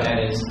mean by that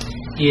is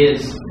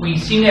we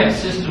seem to have a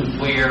system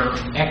where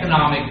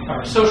economic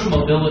or social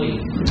mobility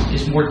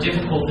is more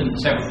difficult than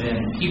it's ever been.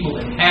 And people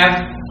that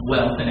have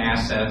wealth and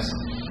assets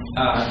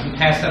can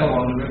pass that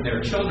along to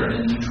their children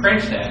and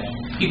entrench that.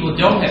 People who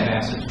don't have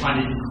assets find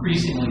it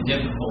increasingly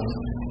difficult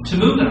to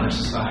move in our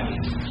society.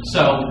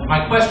 So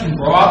my question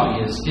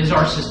broadly is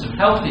our system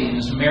healthy, and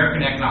is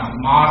American economic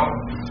model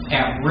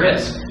at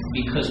risk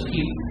because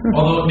people,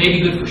 although it may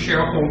be good for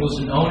shareholders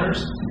and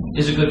owners,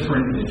 is it good for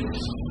individuals?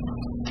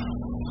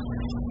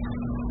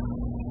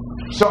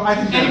 So I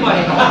think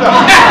Anybody?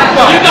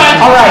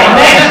 All right,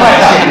 next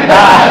question.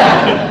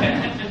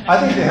 I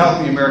think the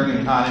healthy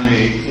American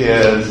economy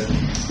is,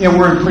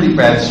 we're in pretty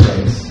bad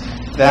straits.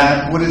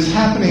 That what is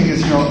happening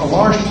is, a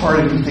large part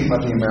of, if you think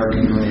about the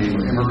American dream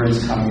or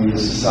immigrants coming into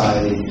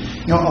society,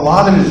 a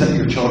lot of it is that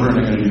your children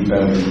are going to do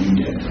better than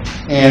you did.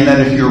 And that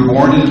if you're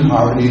born into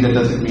poverty, that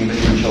doesn't mean that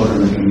your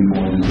children are going to be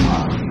born into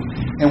poverty.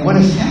 And what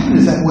has happened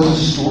is that was a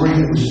story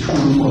that was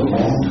true for a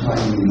long time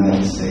in the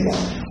United States,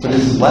 but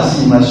it's less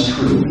and less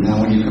true. Now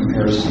when you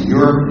compare us to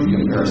Europe, you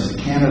compare us to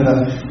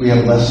Canada, we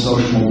have less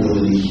social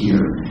mobility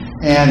here.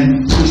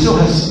 And we still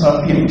have,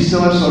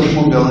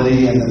 social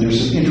mobility, and then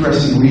there's some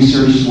interesting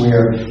research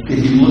where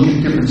if you look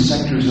at different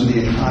sectors of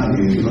the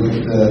economy, if you look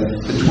at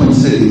the Twin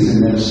Cities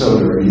in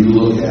Minnesota, or you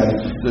look at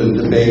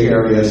the Bay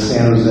Area,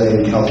 San Jose,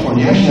 and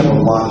California, you actually have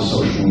a lot of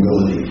social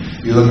mobility.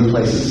 You look at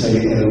places, say,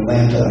 in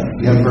Atlanta,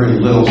 you have very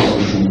little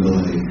social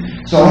mobility.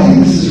 So I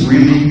think this is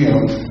really,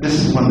 this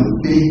is one of the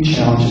big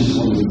challenges,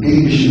 one of the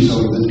big issues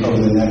over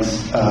the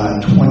next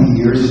 20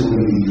 years that we're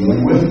going to be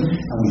dealing with,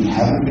 and we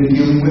haven't been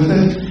dealing with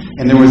it.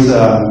 And there was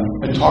a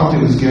talk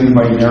that was given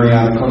by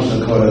Mariana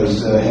Costa-Cota,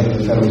 who's the head of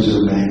the Federal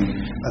Reserve Bank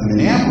of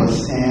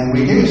Minneapolis, and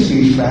we gave a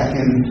speech back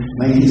in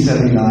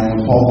 1979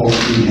 with Paul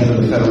Volcker, head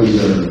of the Federal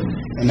Reserve.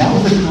 And that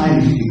was the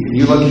time, if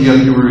you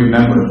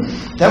remember,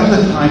 that was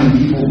the time when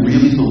people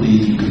really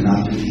believed you could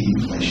not defeat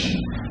inflation.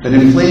 That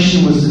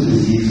inflation was the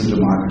disease of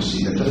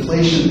democracy. That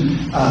inflation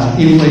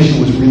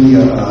was really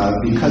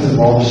because of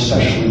all the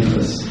special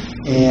interests.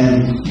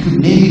 And you could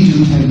maybe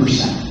do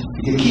 10%.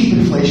 You could keep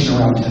inflation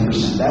around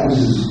 10%. That was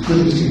as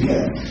good as you could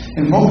get.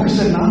 And Volcker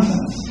said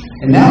nonsense.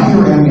 And now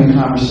we're having a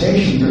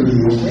conversation 30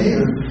 years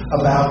later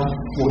about,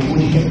 can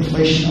we get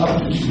inflation up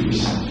to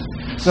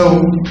 2%?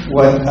 So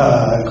what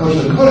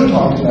Costa-Cota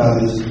talked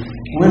about is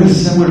we're in a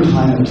similar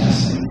time of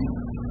testing.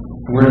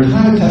 We're in a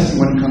time of testing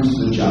when it comes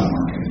to the job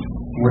market.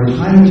 We're in a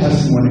time of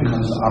testing when it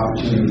comes to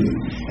opportunity.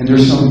 And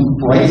there's some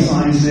bright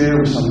signs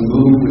there, some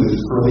move with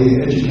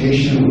early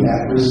education, with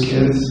at-risk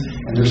kids,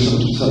 and there's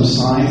some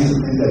signs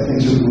that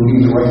things are moving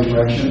in the right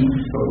direction.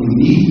 But we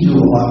need to do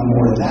a lot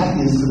more. That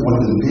is one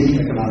of the big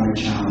economic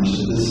challenges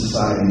that this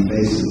society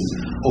faces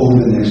over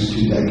the next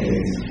 2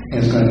 decades. And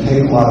it's going to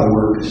take a lot of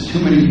work because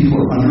too many people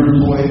are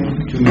underemployed,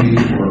 too many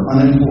people are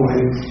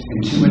unemployed,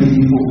 and too many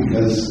people,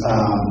 because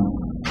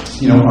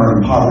are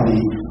in poverty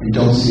and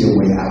don't see a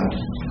way out.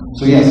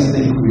 So yes, I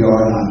think we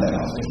are not that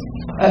healthy.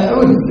 I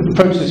would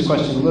approach this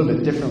question a little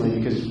bit differently,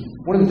 because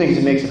one of the things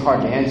that makes it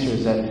hard to answer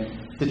is that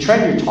the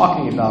trend you're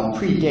talking about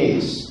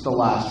predates the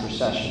last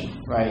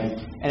recession, right?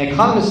 And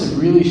economists have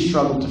really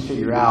struggled to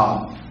figure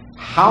out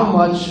how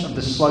much of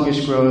the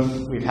sluggish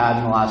growth we've had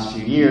in the last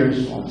few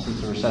years, since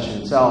the recession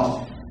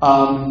itself,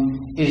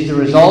 is the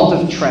result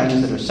of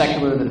trends that are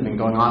secular, that have been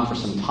going on for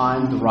some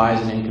time, the rise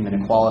in income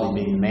inequality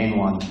being the main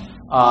one,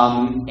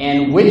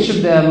 and which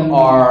of them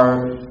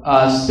are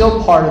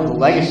still part of the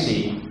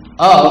legacy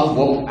of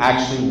what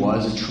actually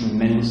was a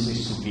tremendously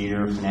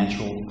severe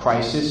financial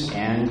crisis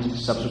and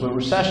subsequent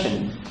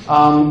recession.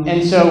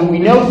 And so we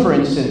know, for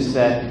instance,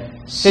 that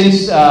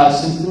since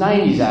the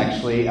 90s,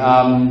 actually,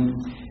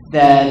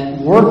 that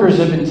workers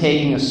have been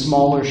taking a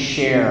smaller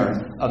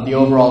share of the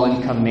overall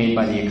income made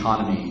by the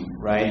economy,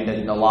 right?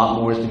 That a lot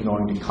more has been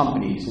going to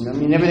companies. And I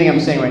mean, everything I'm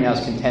saying right now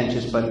is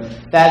contentious,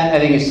 but that I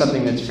think is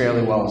something that's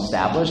fairly well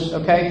established,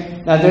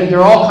 okay? Now, there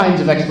are all kinds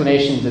of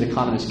explanations that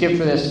economists give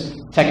for this.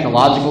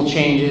 Technological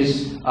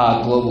changes,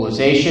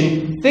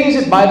 globalization, things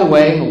that, by the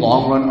way, in the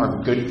long run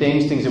are good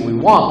things that we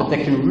want, but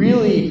that can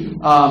really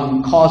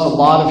cause a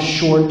lot of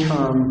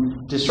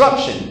short-term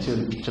disruption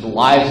to the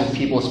lives of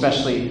people,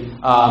 especially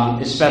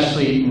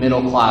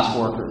middle-class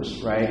workers,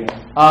 right?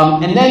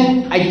 And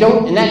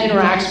that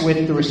interacts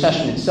with the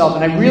recession itself.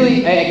 And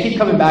I keep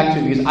coming back to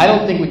it because I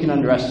don't think we can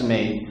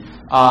underestimate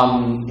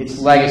its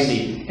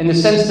legacy in the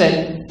sense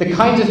that the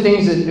kinds of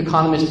things that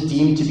economists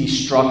deem to be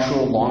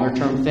structural,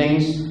 longer-term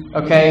things,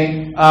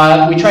 okay,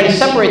 we try to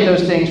separate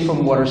those things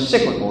from what are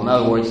cyclical. In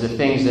other words, the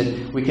things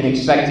that we can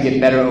expect to get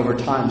better over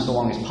time so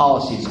long as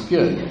policy is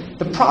good.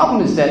 The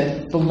problem is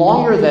that the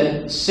longer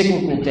that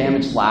cyclical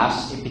damage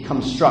lasts, it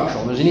becomes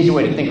structural. And there's an easy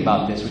way to think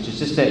about this, which is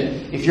just that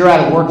if you're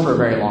out of work for a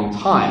very long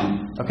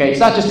time, okay, it's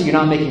not just that you're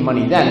not making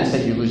money then, it's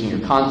that you're losing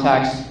your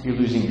contacts, you're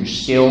losing your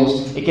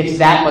skills. It gets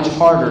that much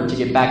harder to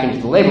get back into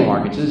the labor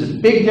market. So there's a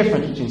big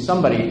difference between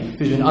somebody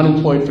who's been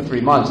unemployed for 3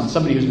 months and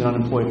somebody who's been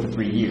unemployed for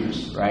 3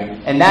 years, right?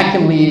 And that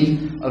can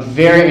leave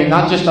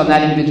not just on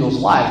that individual's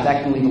life,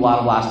 that can leave a lot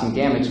of lasting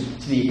damage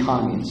to the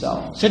economy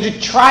itself. So to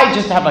try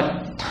just to have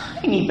a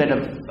tiny bit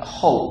of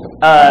hope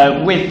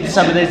with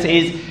some of this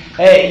is,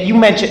 you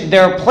mentioned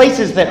there are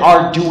places that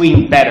are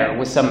doing better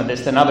with some of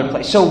this than other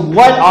places. So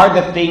what are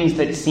the things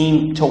that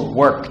seem to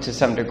work to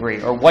some degree,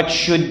 or what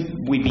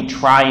should we be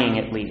trying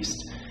at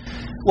least?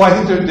 Well,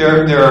 I think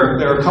there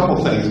are a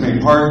couple things. I mean,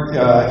 part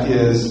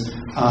is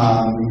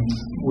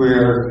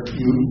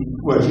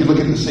if you look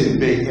at the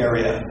Bay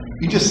Area,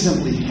 you just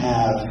simply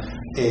have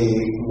a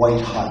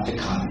white-hot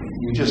economy.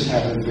 You just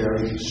have a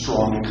very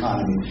strong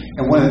economy.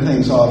 And one of the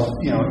things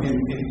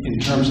in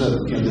terms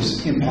of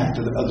this impact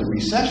of the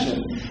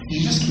recession,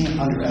 you just can't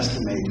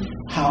underestimate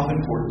how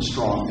important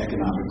strong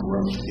economic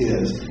growth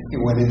is.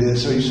 And when it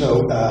is,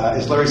 so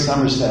as Larry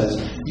Summers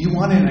says, you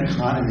want an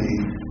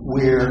economy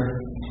where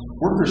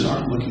workers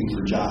aren't looking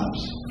for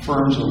jobs.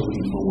 Firms are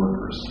looking for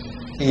workers.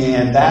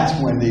 And that's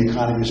when the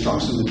economy is strong.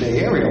 So in the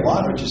Bay Area, a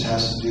lot of it just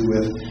has to do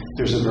with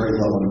there's a very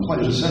low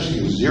unemployment. There's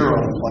essentially a zero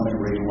unemployment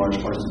rate in large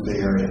parts of the Bay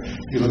Area.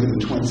 If you look at the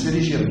Twin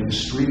Cities, you have an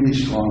extremely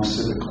strong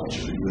civic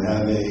culture. You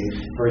have a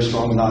very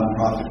strong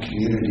nonprofit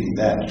community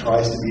that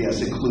tries to be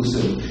as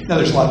inclusive. Now,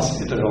 there are lots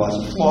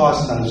of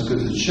flaws, not as good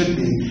as it should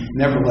be.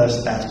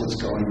 Nevertheless, that's what's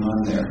going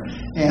on there.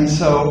 And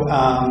so,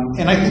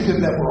 and I think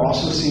that we're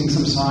also seeing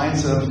some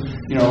signs of,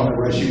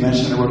 as you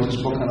mentioned, I wrote this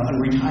book on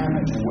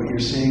retirement, and what you're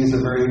seeing is a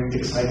very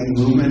exciting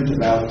movement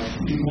about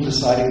people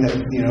deciding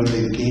that,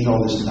 they've gained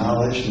all this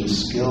knowledge and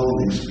skill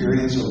and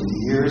experience over the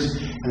years,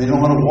 and they don't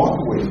want to walk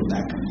away from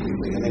that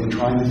completely. And they were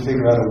trying to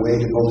figure out a way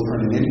to both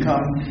earn an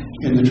income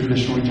in the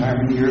traditional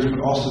retirement years, but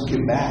also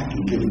give back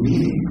and give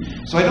meaning.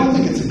 So I don't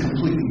think it's a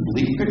completely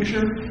bleak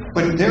picture,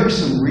 but there are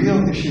some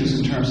real issues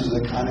in terms of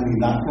the economy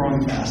not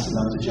growing fast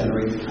enough to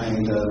generate the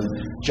kind of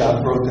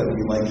job growth that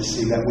we'd like to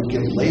see that would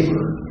give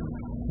labor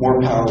more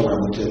power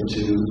relative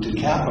to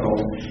capital.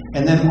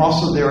 And then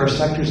also there are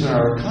sectors in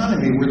our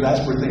economy where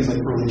that's where things like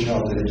early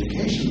childhood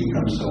education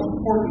become so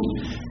important,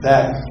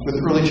 that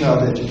with early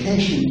childhood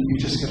education, you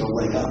just get a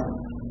leg up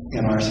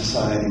in our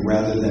society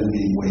rather than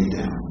being weighed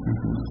down.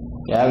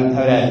 Yeah, I would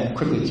add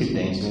quickly 2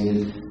 things. I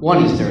mean,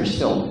 one is there are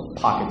still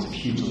pockets of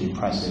hugely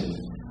impressive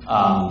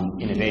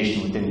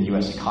innovation within the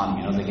U.S.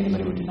 economy. I don't think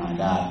anybody would deny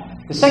that.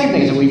 The second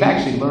thing is that we've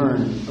actually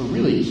learned a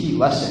really key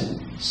lesson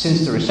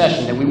since the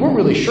recession that we weren't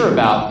really sure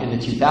about in the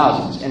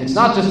 2000s. And it's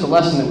not just a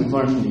lesson that we've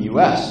learned from the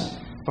US,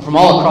 but from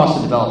all across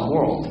the developed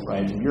world,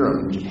 right, from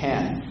Europe and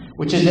Japan,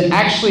 which is that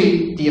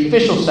actually the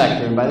official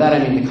sector, and by that I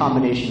mean the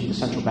combination of the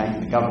central bank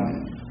and the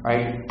government,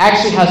 right,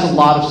 actually has a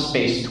lot of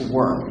space to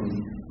work.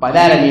 And by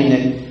that I mean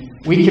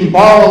that we can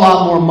borrow a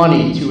lot more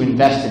money to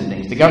invest in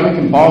things. The government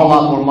can borrow a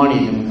lot more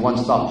money than we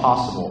once thought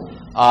possible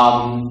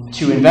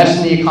to invest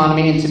in the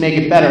economy and to make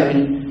it better.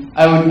 And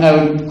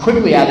I would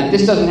quickly add that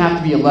this doesn't have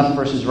to be a left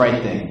versus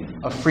right thing,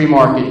 a free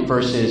market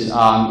versus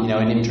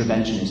an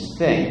interventionist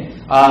thing.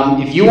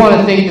 If you want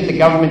to think that the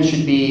government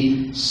should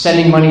be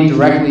sending money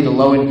directly to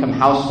low-income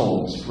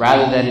households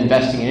rather than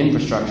investing in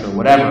infrastructure or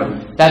whatever,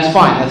 that's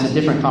fine. That's a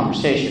different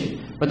conversation.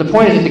 But the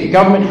point is that the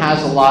government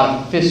has a lot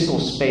of fiscal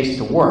space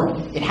to work.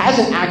 It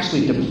hasn't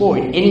actually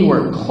deployed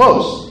anywhere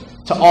close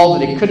to all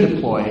that it could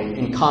deploy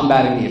in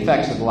combating the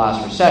effects of the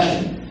last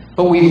recession.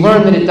 But we've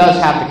learned that it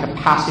does have the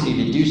capacity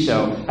to do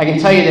so. I can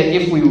tell you that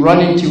if we run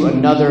into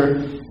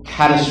another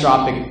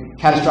catastrophic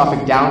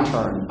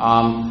downturn,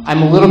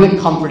 I'm a little bit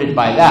comforted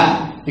by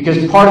that,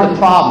 because part of the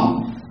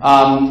problem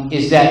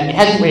is that it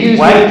hasn't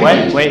used...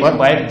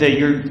 Wait,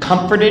 you're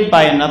comforted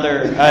by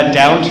another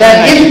downturn?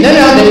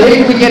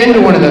 If we get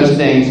into one of those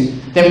things,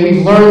 then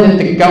we've learned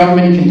that the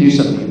government can do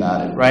something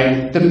about it,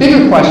 right? The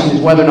bigger question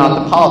is whether or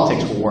not the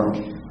politics will work.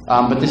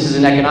 But this is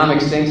an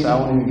economics thing, so I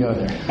won't even go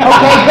there.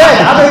 Okay, good.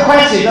 Other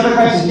questions?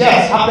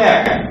 Yes, up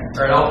there.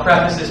 All right, I'll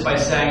preface this by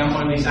saying I'm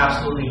one of these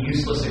absolutely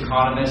useless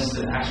economists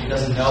that actually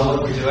doesn't know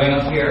what we're doing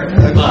up here.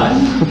 But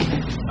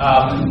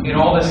in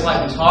all this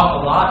light, we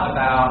talk a lot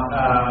about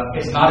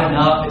it's not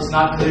enough, it's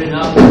not good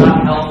enough, it's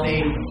not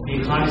healthy,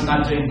 the economy's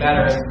not doing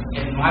better.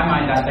 In my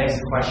mind, that begs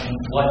the question,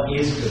 what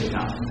is good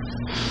enough?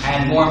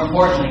 And more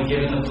importantly,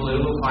 given the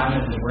political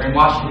climate that we're in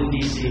Washington,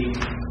 D.C.,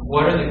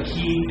 what are the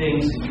key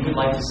things that you would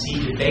like to see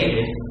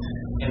debated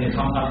in the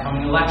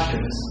upcoming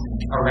elections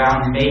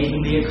around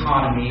making the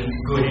economy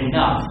good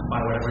enough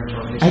by whatever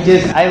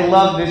interpretation? I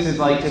love this is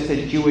like just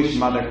a Jewish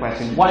mother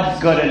question. What's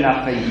good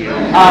enough for you?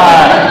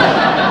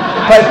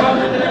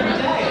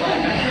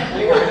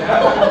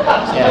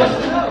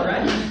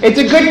 It's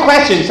a good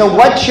question. So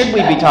what should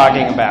we be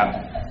talking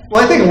about?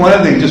 Well, I think one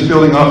of the things, just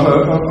building off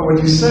of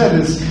what you said,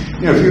 is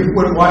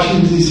what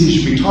Washington D.C.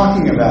 should be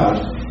talking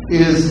about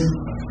is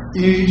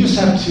you just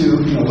have to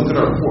look at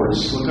our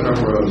ports, look at our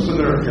roads, look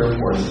at our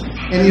airports,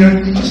 and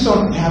you just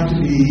don't have to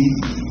be.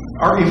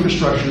 Our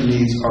infrastructure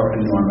needs are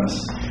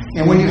enormous,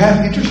 and when you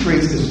have interest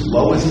rates as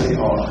low as they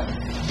are,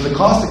 the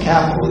cost of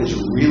capital is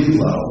really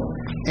low.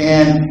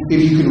 And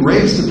if you can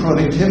raise the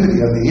productivity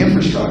of the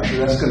infrastructure,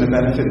 that's going to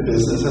benefit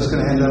business. That's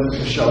going to end up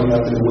showing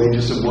up in the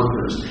wages of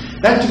workers.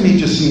 That, to me,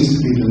 just seems to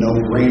be the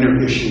no-brainer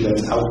issue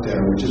that's out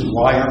there, which is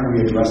why aren't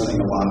we addressing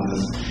a lot of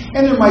this?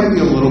 And there might be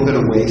a little bit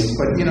of waste,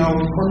 but,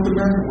 corporate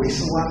America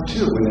wastes a lot,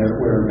 too, when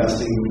we're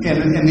investing.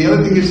 And the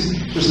other thing is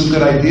there's some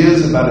good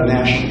ideas about a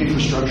national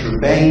infrastructure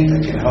bank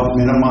that can help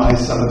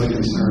minimize some of the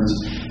concerns.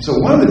 So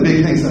one of the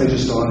big things that I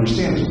just don't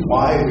understand is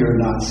why we are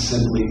not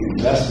simply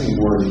investing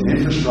more in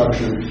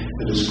infrastructure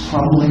that is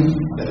crumbling,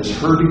 that is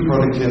hurting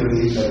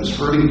productivity, that is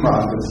hurting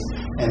profits,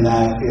 and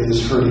that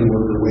is hurting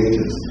worker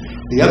wages.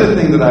 The other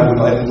thing that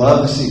I'd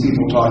love to see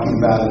people talking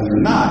about, and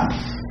they're not,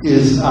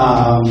 is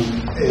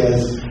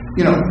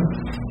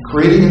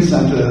creating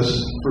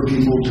incentives for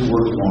people to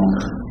work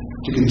longer,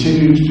 to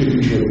continue to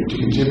contribute, to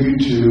continue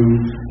to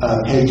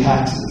pay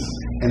taxes.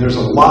 And there's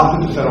a lot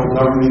that the federal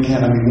government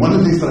can. I mean, one of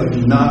the things that I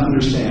do not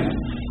understand,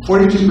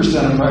 42%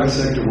 of private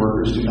sector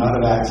workers do not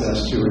have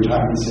access to a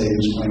retirement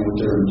savings plan with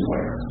their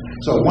employer.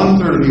 So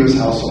 1/3 of U.S.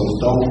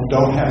 households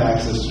don't have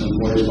access to an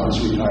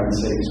employer-sponsored retirement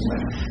savings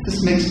plan.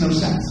 This makes no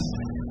sense.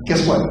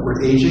 Guess what?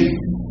 We're aging.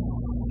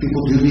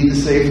 People do need to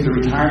save for their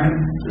retirement.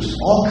 There's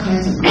all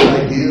kinds of good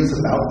ideas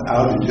about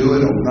how to do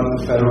it. Open up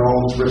the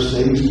federal thrift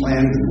savings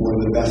plan, one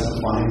of the best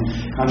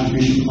defined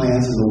contribution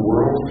plans in the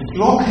world.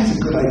 There's all kinds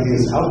of good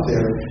ideas out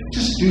there.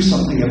 Just do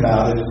something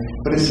about it.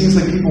 But it seems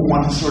like people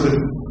want to sort of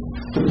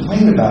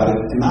complain about it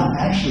and not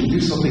actually do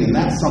something. And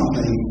that's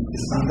something,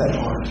 it's not that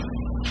hard.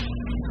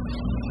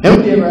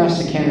 Nobody ever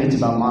asked the candidates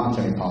about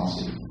monetary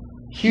policy.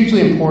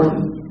 Hugely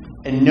important.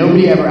 And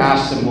nobody ever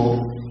asked them,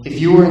 well, if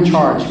you were in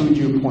charge, who would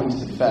you appoint to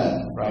the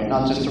Fed, right?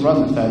 Not just to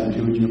run the Fed, but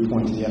who would you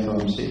appoint to the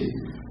FOMC?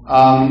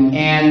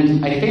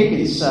 And I think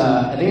it's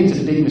a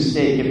big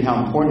mistake given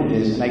how important it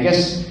is. And I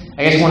guess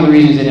one of the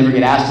reasons they never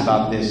get asked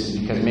about this is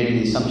because maybe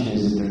the assumption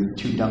is that they're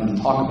too dumb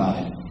to talk about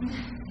it.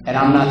 And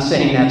I'm not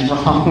saying that's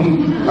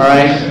wrong, all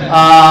right?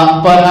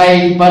 But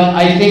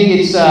I think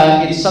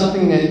it's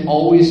something that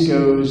always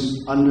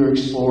goes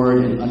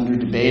underexplored and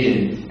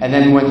underdebated. And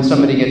then when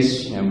somebody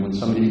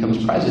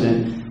becomes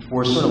president,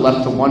 we're sort of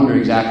left to wonder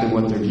exactly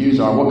what their views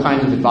are, what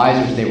kinds of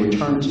advisors they would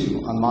turn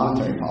to on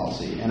monetary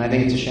policy, and I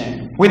think it's a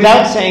shame.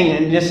 Without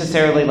saying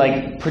necessarily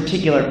like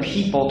particular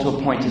people to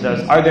appoint to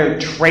those, are there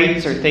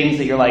traits or things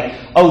that you're like,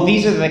 oh,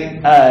 these are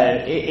the,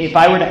 if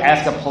I were to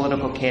ask a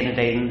political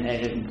candidate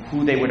and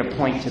who they would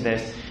appoint to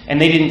this, and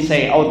they didn't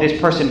say, oh, this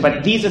person,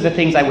 but these are the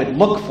things I would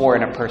look for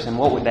in a person,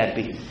 what would that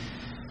be?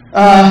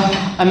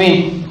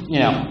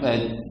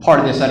 Part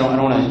of this, I don't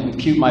want to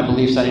impute my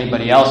beliefs on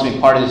anybody else. I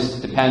mean, part of this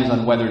depends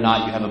on whether or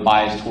not you have a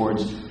bias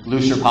towards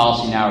looser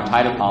policy now or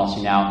tighter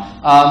policy now.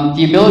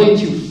 The ability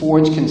to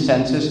forge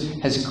consensus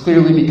has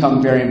clearly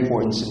become very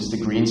important since the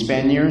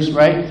Greenspan years,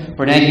 right?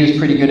 Bernanke was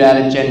pretty good at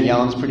it. Janet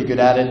Yellen's pretty good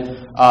at it.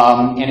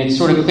 And it's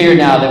sort of clear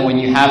now that when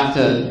you have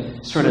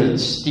to sort of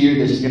steer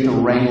this, you have to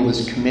wrangle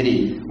this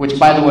committee, which,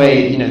 by the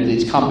way,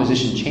 its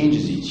composition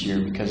changes each year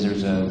because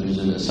there's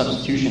a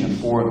substitution of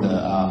 4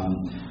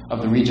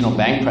 of the regional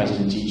bank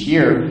presidents each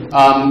year.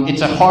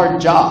 It's a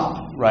hard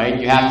job, right?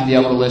 You have to be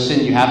able to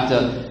listen. You have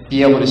to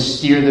be able to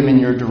steer them in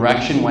your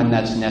direction when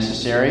that's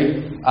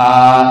necessary. And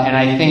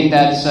I think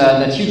that's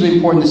hugely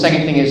important. The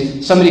second thing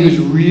is somebody who's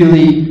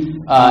really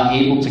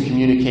able to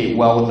communicate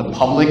well with the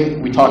public.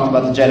 We talked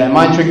about the Jedi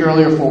mind trick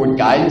earlier, forward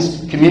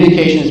guidance.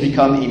 Communication has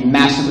become a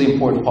massively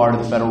important part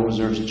of the Federal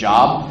Reserve's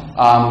job.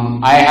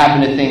 I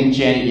happen to think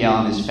Janet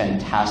Yellen is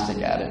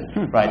fantastic at it.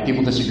 Right?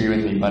 People disagree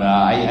with me, but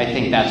I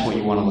think that's what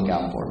you want to look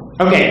out for.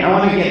 Okay, I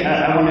want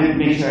to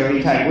make sure I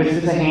read tight. Was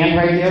this a hand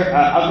right here?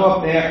 I'll go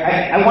up there.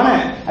 I don't want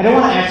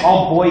to ask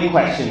all boy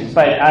questions,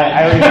 but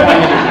I already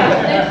pointed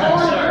it.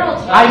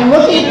 I'm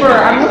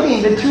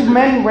looking. The 2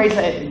 men raised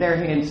their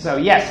hands. So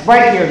yes,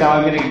 right here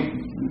though. I'm going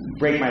to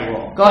break my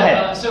rule. Go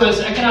ahead. So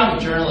as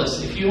economic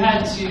journalists, if you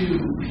had to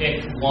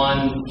pick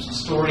one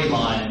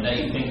storyline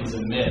that you think is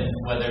a myth,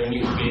 whether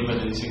you debate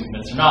whether these things are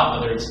myths or not,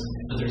 whether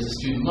there's a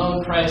student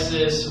loan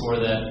crisis or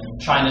that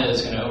China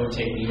is going to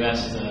overtake the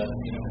U.S. as a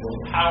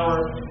world power,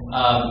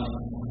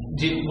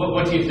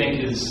 what do you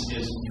think is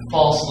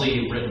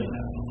falsely written about?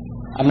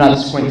 I'm not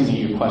squinting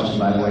at your question,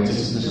 by the way.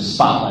 There's a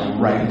spotlight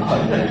right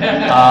above it.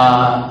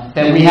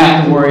 That we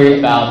have to worry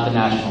about the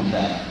national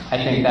debt. I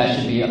think that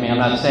should be, I'm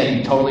not saying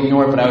you totally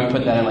ignore it, but I would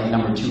put that at like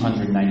number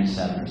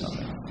 297 or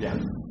something. Yeah.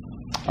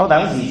 Oh,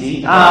 that was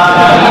easy.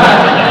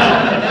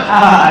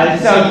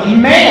 So,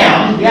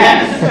 ma'am,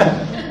 yes.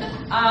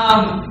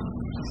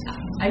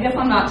 I guess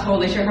I'm not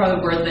totally sure how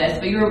to word this,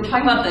 but you were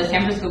talking about the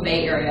San Francisco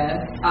Bay Area,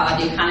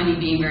 the economy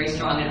being very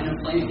strong and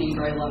unemployment being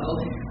very low.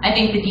 I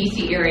think the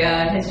DC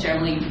area has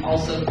generally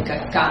also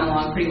gotten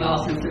along pretty well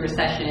since the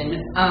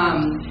recession.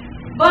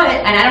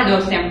 And I don't know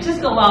San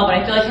Francisco well, but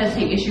I feel like it has the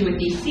same issue with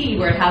DC,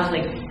 where it has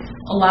like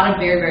a lot of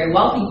very, very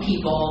wealthy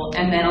people,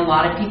 and then a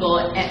lot of people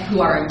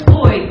who are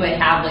employed but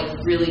have like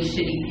really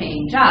shitty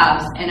paying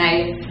jobs. And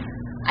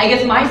I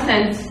guess my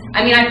sense,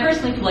 I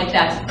personally feel like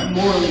that's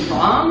morally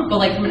wrong, but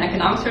like from an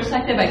economics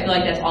perspective, I feel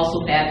like that's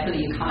also bad for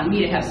the economy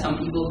to have some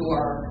people who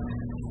are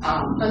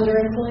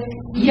underemployed?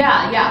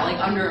 Yeah, like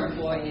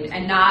underemployed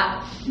and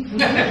not,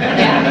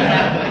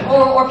 exactly.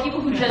 Or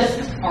people who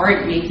just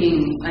aren't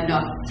making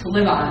enough to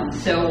live on.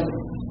 So,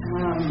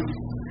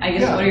 I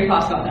guess, what are your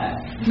thoughts about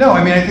that? No,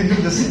 I think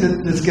that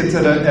this gets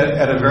at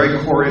a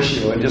very core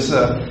issue, and just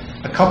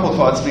a couple of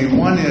thoughts.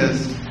 One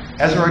is,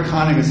 as our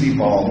economy has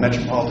evolved,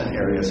 metropolitan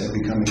areas have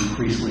become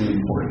increasingly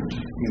important.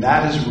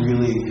 That is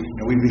really,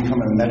 we've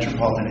become a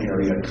metropolitan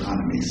area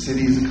economy.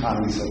 Cities'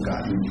 economies have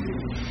gotten,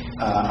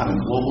 on a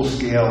global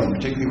scale, and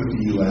particularly with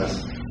the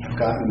U.S., have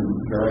gotten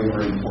very,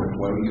 very important.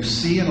 What you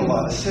see in a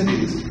lot of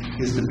cities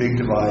is the big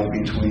divide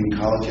between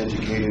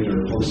college-educated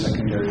or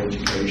post-secondary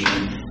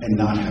education and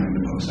not having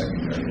the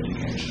post-secondary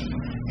education.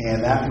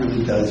 And that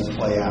really does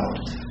play out.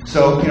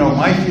 So,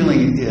 my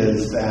feeling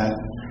is that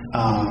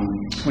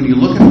when you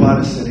look at a lot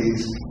of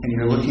cities and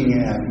you're looking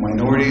at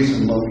minorities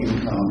and low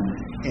income,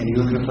 and you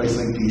look at a place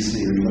like DC,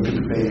 or you look at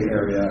the Bay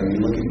Area, or you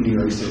look at New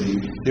York City,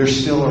 there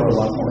still are a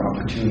lot more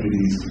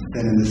opportunities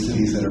than in the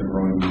cities that are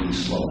growing really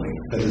slowly,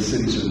 that the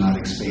cities are not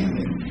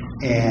expanding,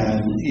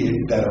 and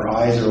that our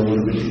eyes are a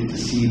little bit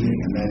deceiving.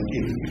 And that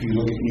if you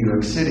look at New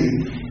York City,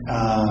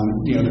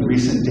 the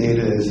recent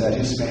data is that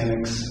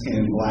Hispanics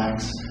and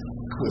blacks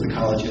with a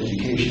college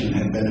education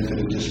have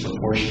benefited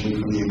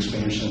disproportionately from the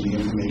expansion of the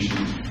information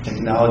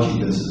technology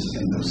business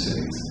in those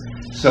cities.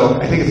 So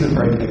I think it's a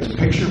very mixed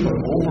picture, but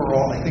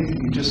overall, I think that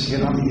you just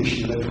hit on the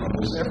issue that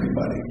troubles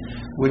everybody,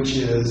 which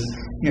is,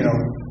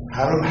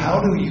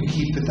 how do you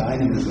keep the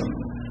dynamism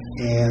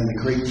and the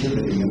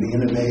creativity and the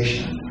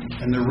innovation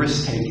and the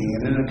risk-taking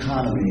in an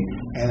economy,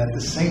 and at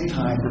the same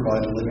time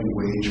provide a living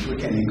wage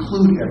and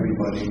include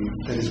everybody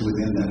that is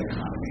within that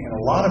economy? And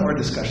a lot of our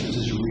discussions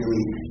is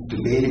really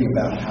debating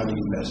about how do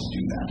you best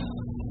do that.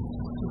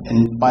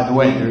 And by the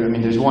way,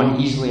 there's one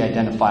easily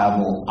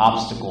identifiable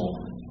obstacle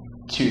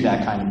to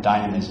that kind of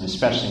dynamism,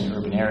 especially in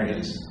urban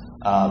areas.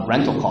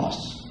 Rental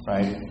costs,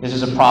 right? This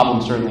is a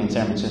problem certainly in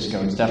San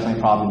Francisco. It's definitely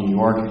a problem in New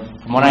York.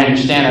 From what I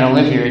understand, I don't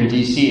live here in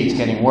DC, it's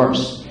getting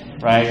worse,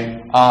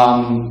 right?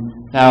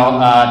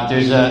 Now,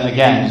 there's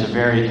a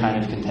very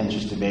kind of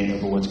contentious debate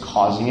over what's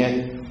causing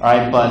it,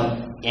 right?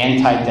 But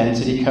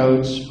anti-density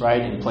codes,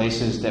 right, in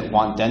places that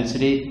want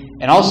density,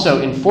 and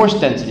also enforced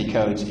density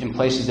codes in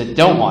places that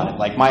don't want it,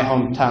 like my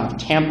hometown of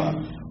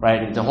Tampa,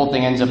 right? And the whole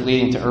thing ends up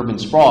leading to urban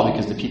sprawl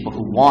because the people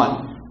who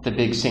want the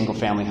big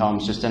single-family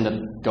homes just end up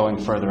going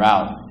further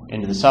out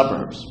into the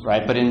suburbs,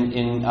 right? But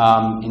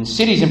in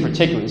cities in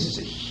particular, this is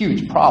a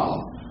huge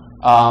problem.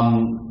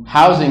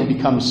 Housing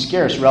becomes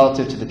scarce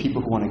relative to the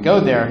people who want to go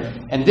there,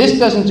 and this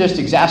doesn't just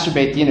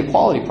exacerbate the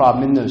inequality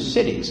problem in those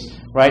cities,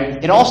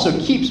 right? It also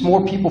keeps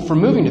more people from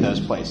moving to those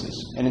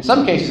places, and in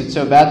some cases it's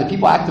so bad that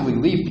people actively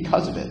leave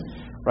because of it.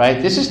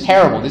 Right? This is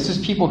terrible. This is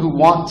people who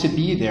want to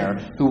be there,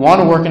 who want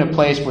to work in a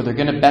place where they're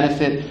going to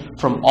benefit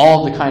from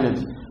all the kind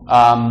of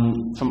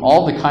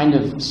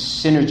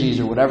synergies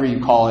or whatever you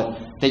call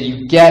it that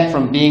you get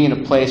from being in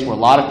a place where a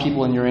lot of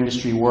people in your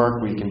industry work,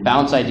 where you can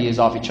bounce ideas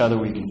off each other,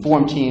 where you can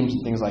form teams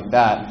and things like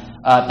that.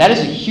 That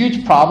is a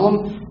huge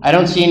problem. I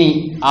don't see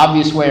any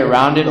obvious way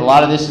around it. A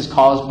lot of this is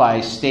caused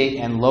by state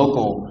and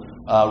local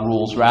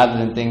rules rather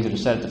than things that are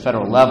set at the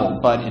federal level,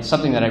 but it's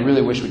something that I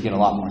really wish would get a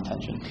lot more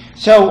attention.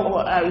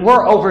 So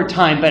we're over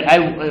time, but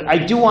I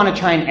do want to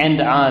try and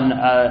end on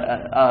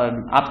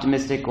an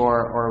optimistic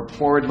or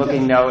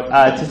forward-looking note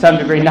to some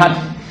degree, not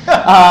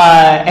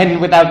and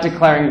without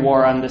declaring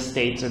war on the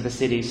states or the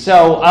cities.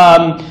 So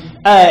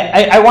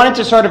I wanted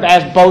to sort of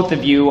ask both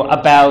of you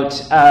about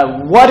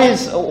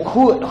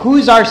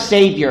who's our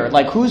savior,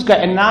 like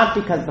and not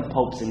because the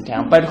Pope's in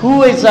town, but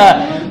who's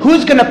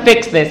going to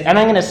fix this? And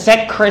I'm going to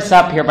set Chris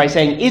up here by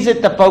saying, is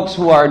it the folks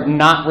who are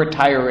not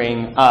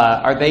retiring?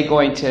 Are they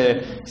going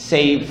to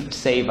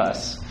save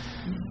us?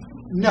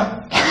 No. All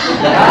right,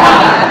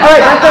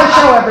 that's our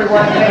show,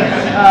 everyone.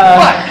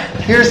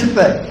 here's the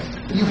thing.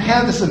 You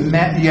have this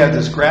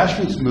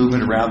grassroots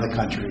movement around the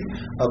country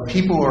of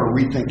people who are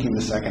rethinking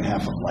the second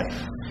half of life.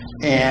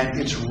 And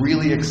it's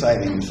really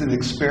exciting. It's an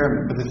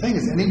experiment. But the thing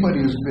is,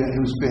 anybody who's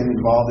been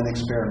involved in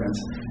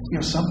experiments,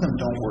 some of them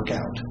don't work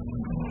out.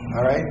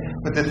 All right?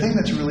 But the thing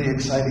that's really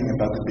exciting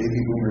about the baby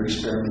boomer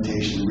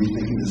experimentation,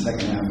 rethinking the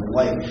second half of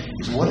life,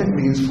 is what it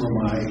means for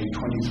my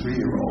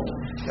 23-year-old,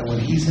 that when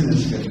he's in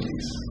his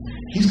 50s,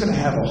 he's going to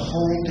have a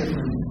whole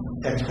different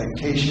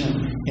expectation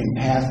and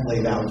path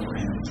laid out for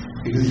him.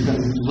 Because he's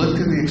going to look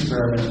at the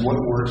experiments, what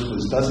works, what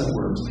doesn't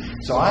work.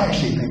 So I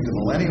actually think the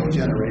millennial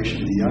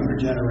generation, the younger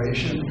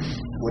generation,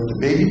 what the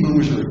baby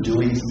boomers are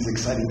doing is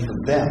exciting for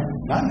them.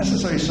 Not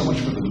necessarily so much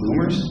for the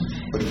boomers,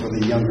 but for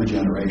the younger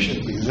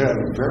generation. Because they have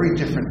a very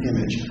different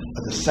image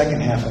of the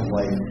second half of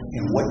life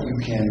and what you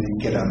can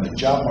get out of the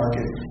job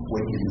market,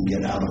 what you can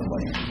get out of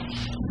life.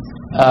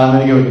 I'm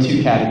going to go with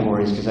two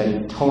categories because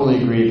I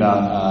totally agree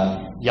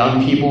about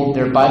young people.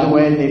 By the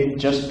way, they've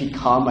just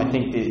become, I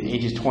think the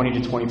ages 20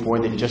 to 24,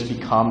 they've just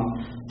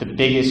become the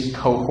biggest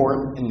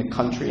cohort in the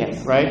country,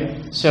 yes.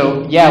 Right?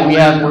 So yeah,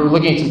 we're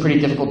looking at some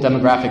pretty difficult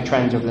demographic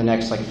trends over the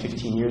next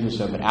 15 years or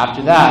so. But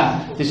after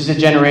that, this is a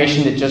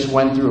generation that just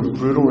went through a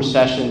brutal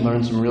recession,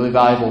 learned some really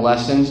valuable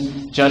lessons.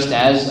 Just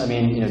as,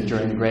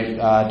 during the Great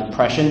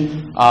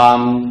Depression,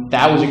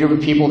 that was a group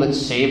of people that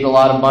saved a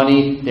lot of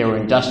money. They were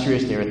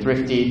industrious. They were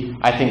thrifty.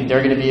 I think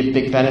they're going to be a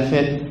big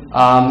benefit.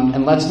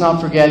 And let's not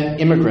forget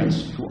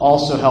immigrants, who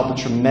also help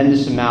a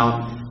tremendous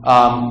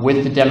amount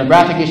with the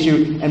demographic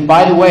issue. And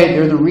by the way,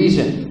 they're the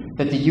reason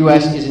that the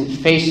U.S. isn't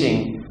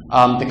facing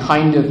the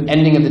kind of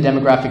ending of the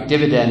demographic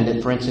dividend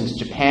that, for instance,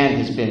 Japan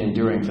has been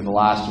enduring for the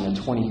last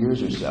 20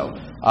 years or so.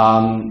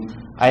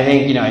 I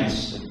think,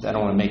 I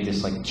don't want to make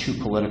this too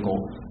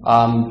political,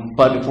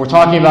 but if we're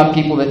talking about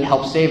people that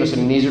help save us,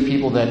 these are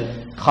people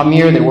that come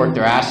here, they work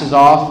their asses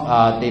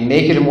off, they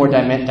make it a more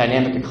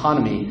dynamic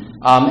economy,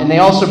 and they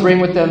also bring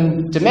with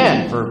them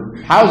demand for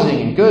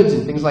housing and goods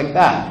and things like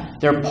that.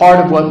 They're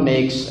part of what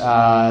makes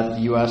the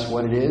U.S.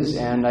 what it is,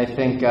 and I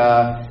think,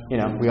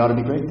 we ought to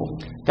be grateful.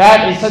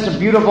 That is such a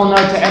beautiful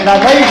note to end on.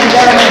 Ladies and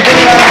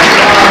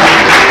gentlemen,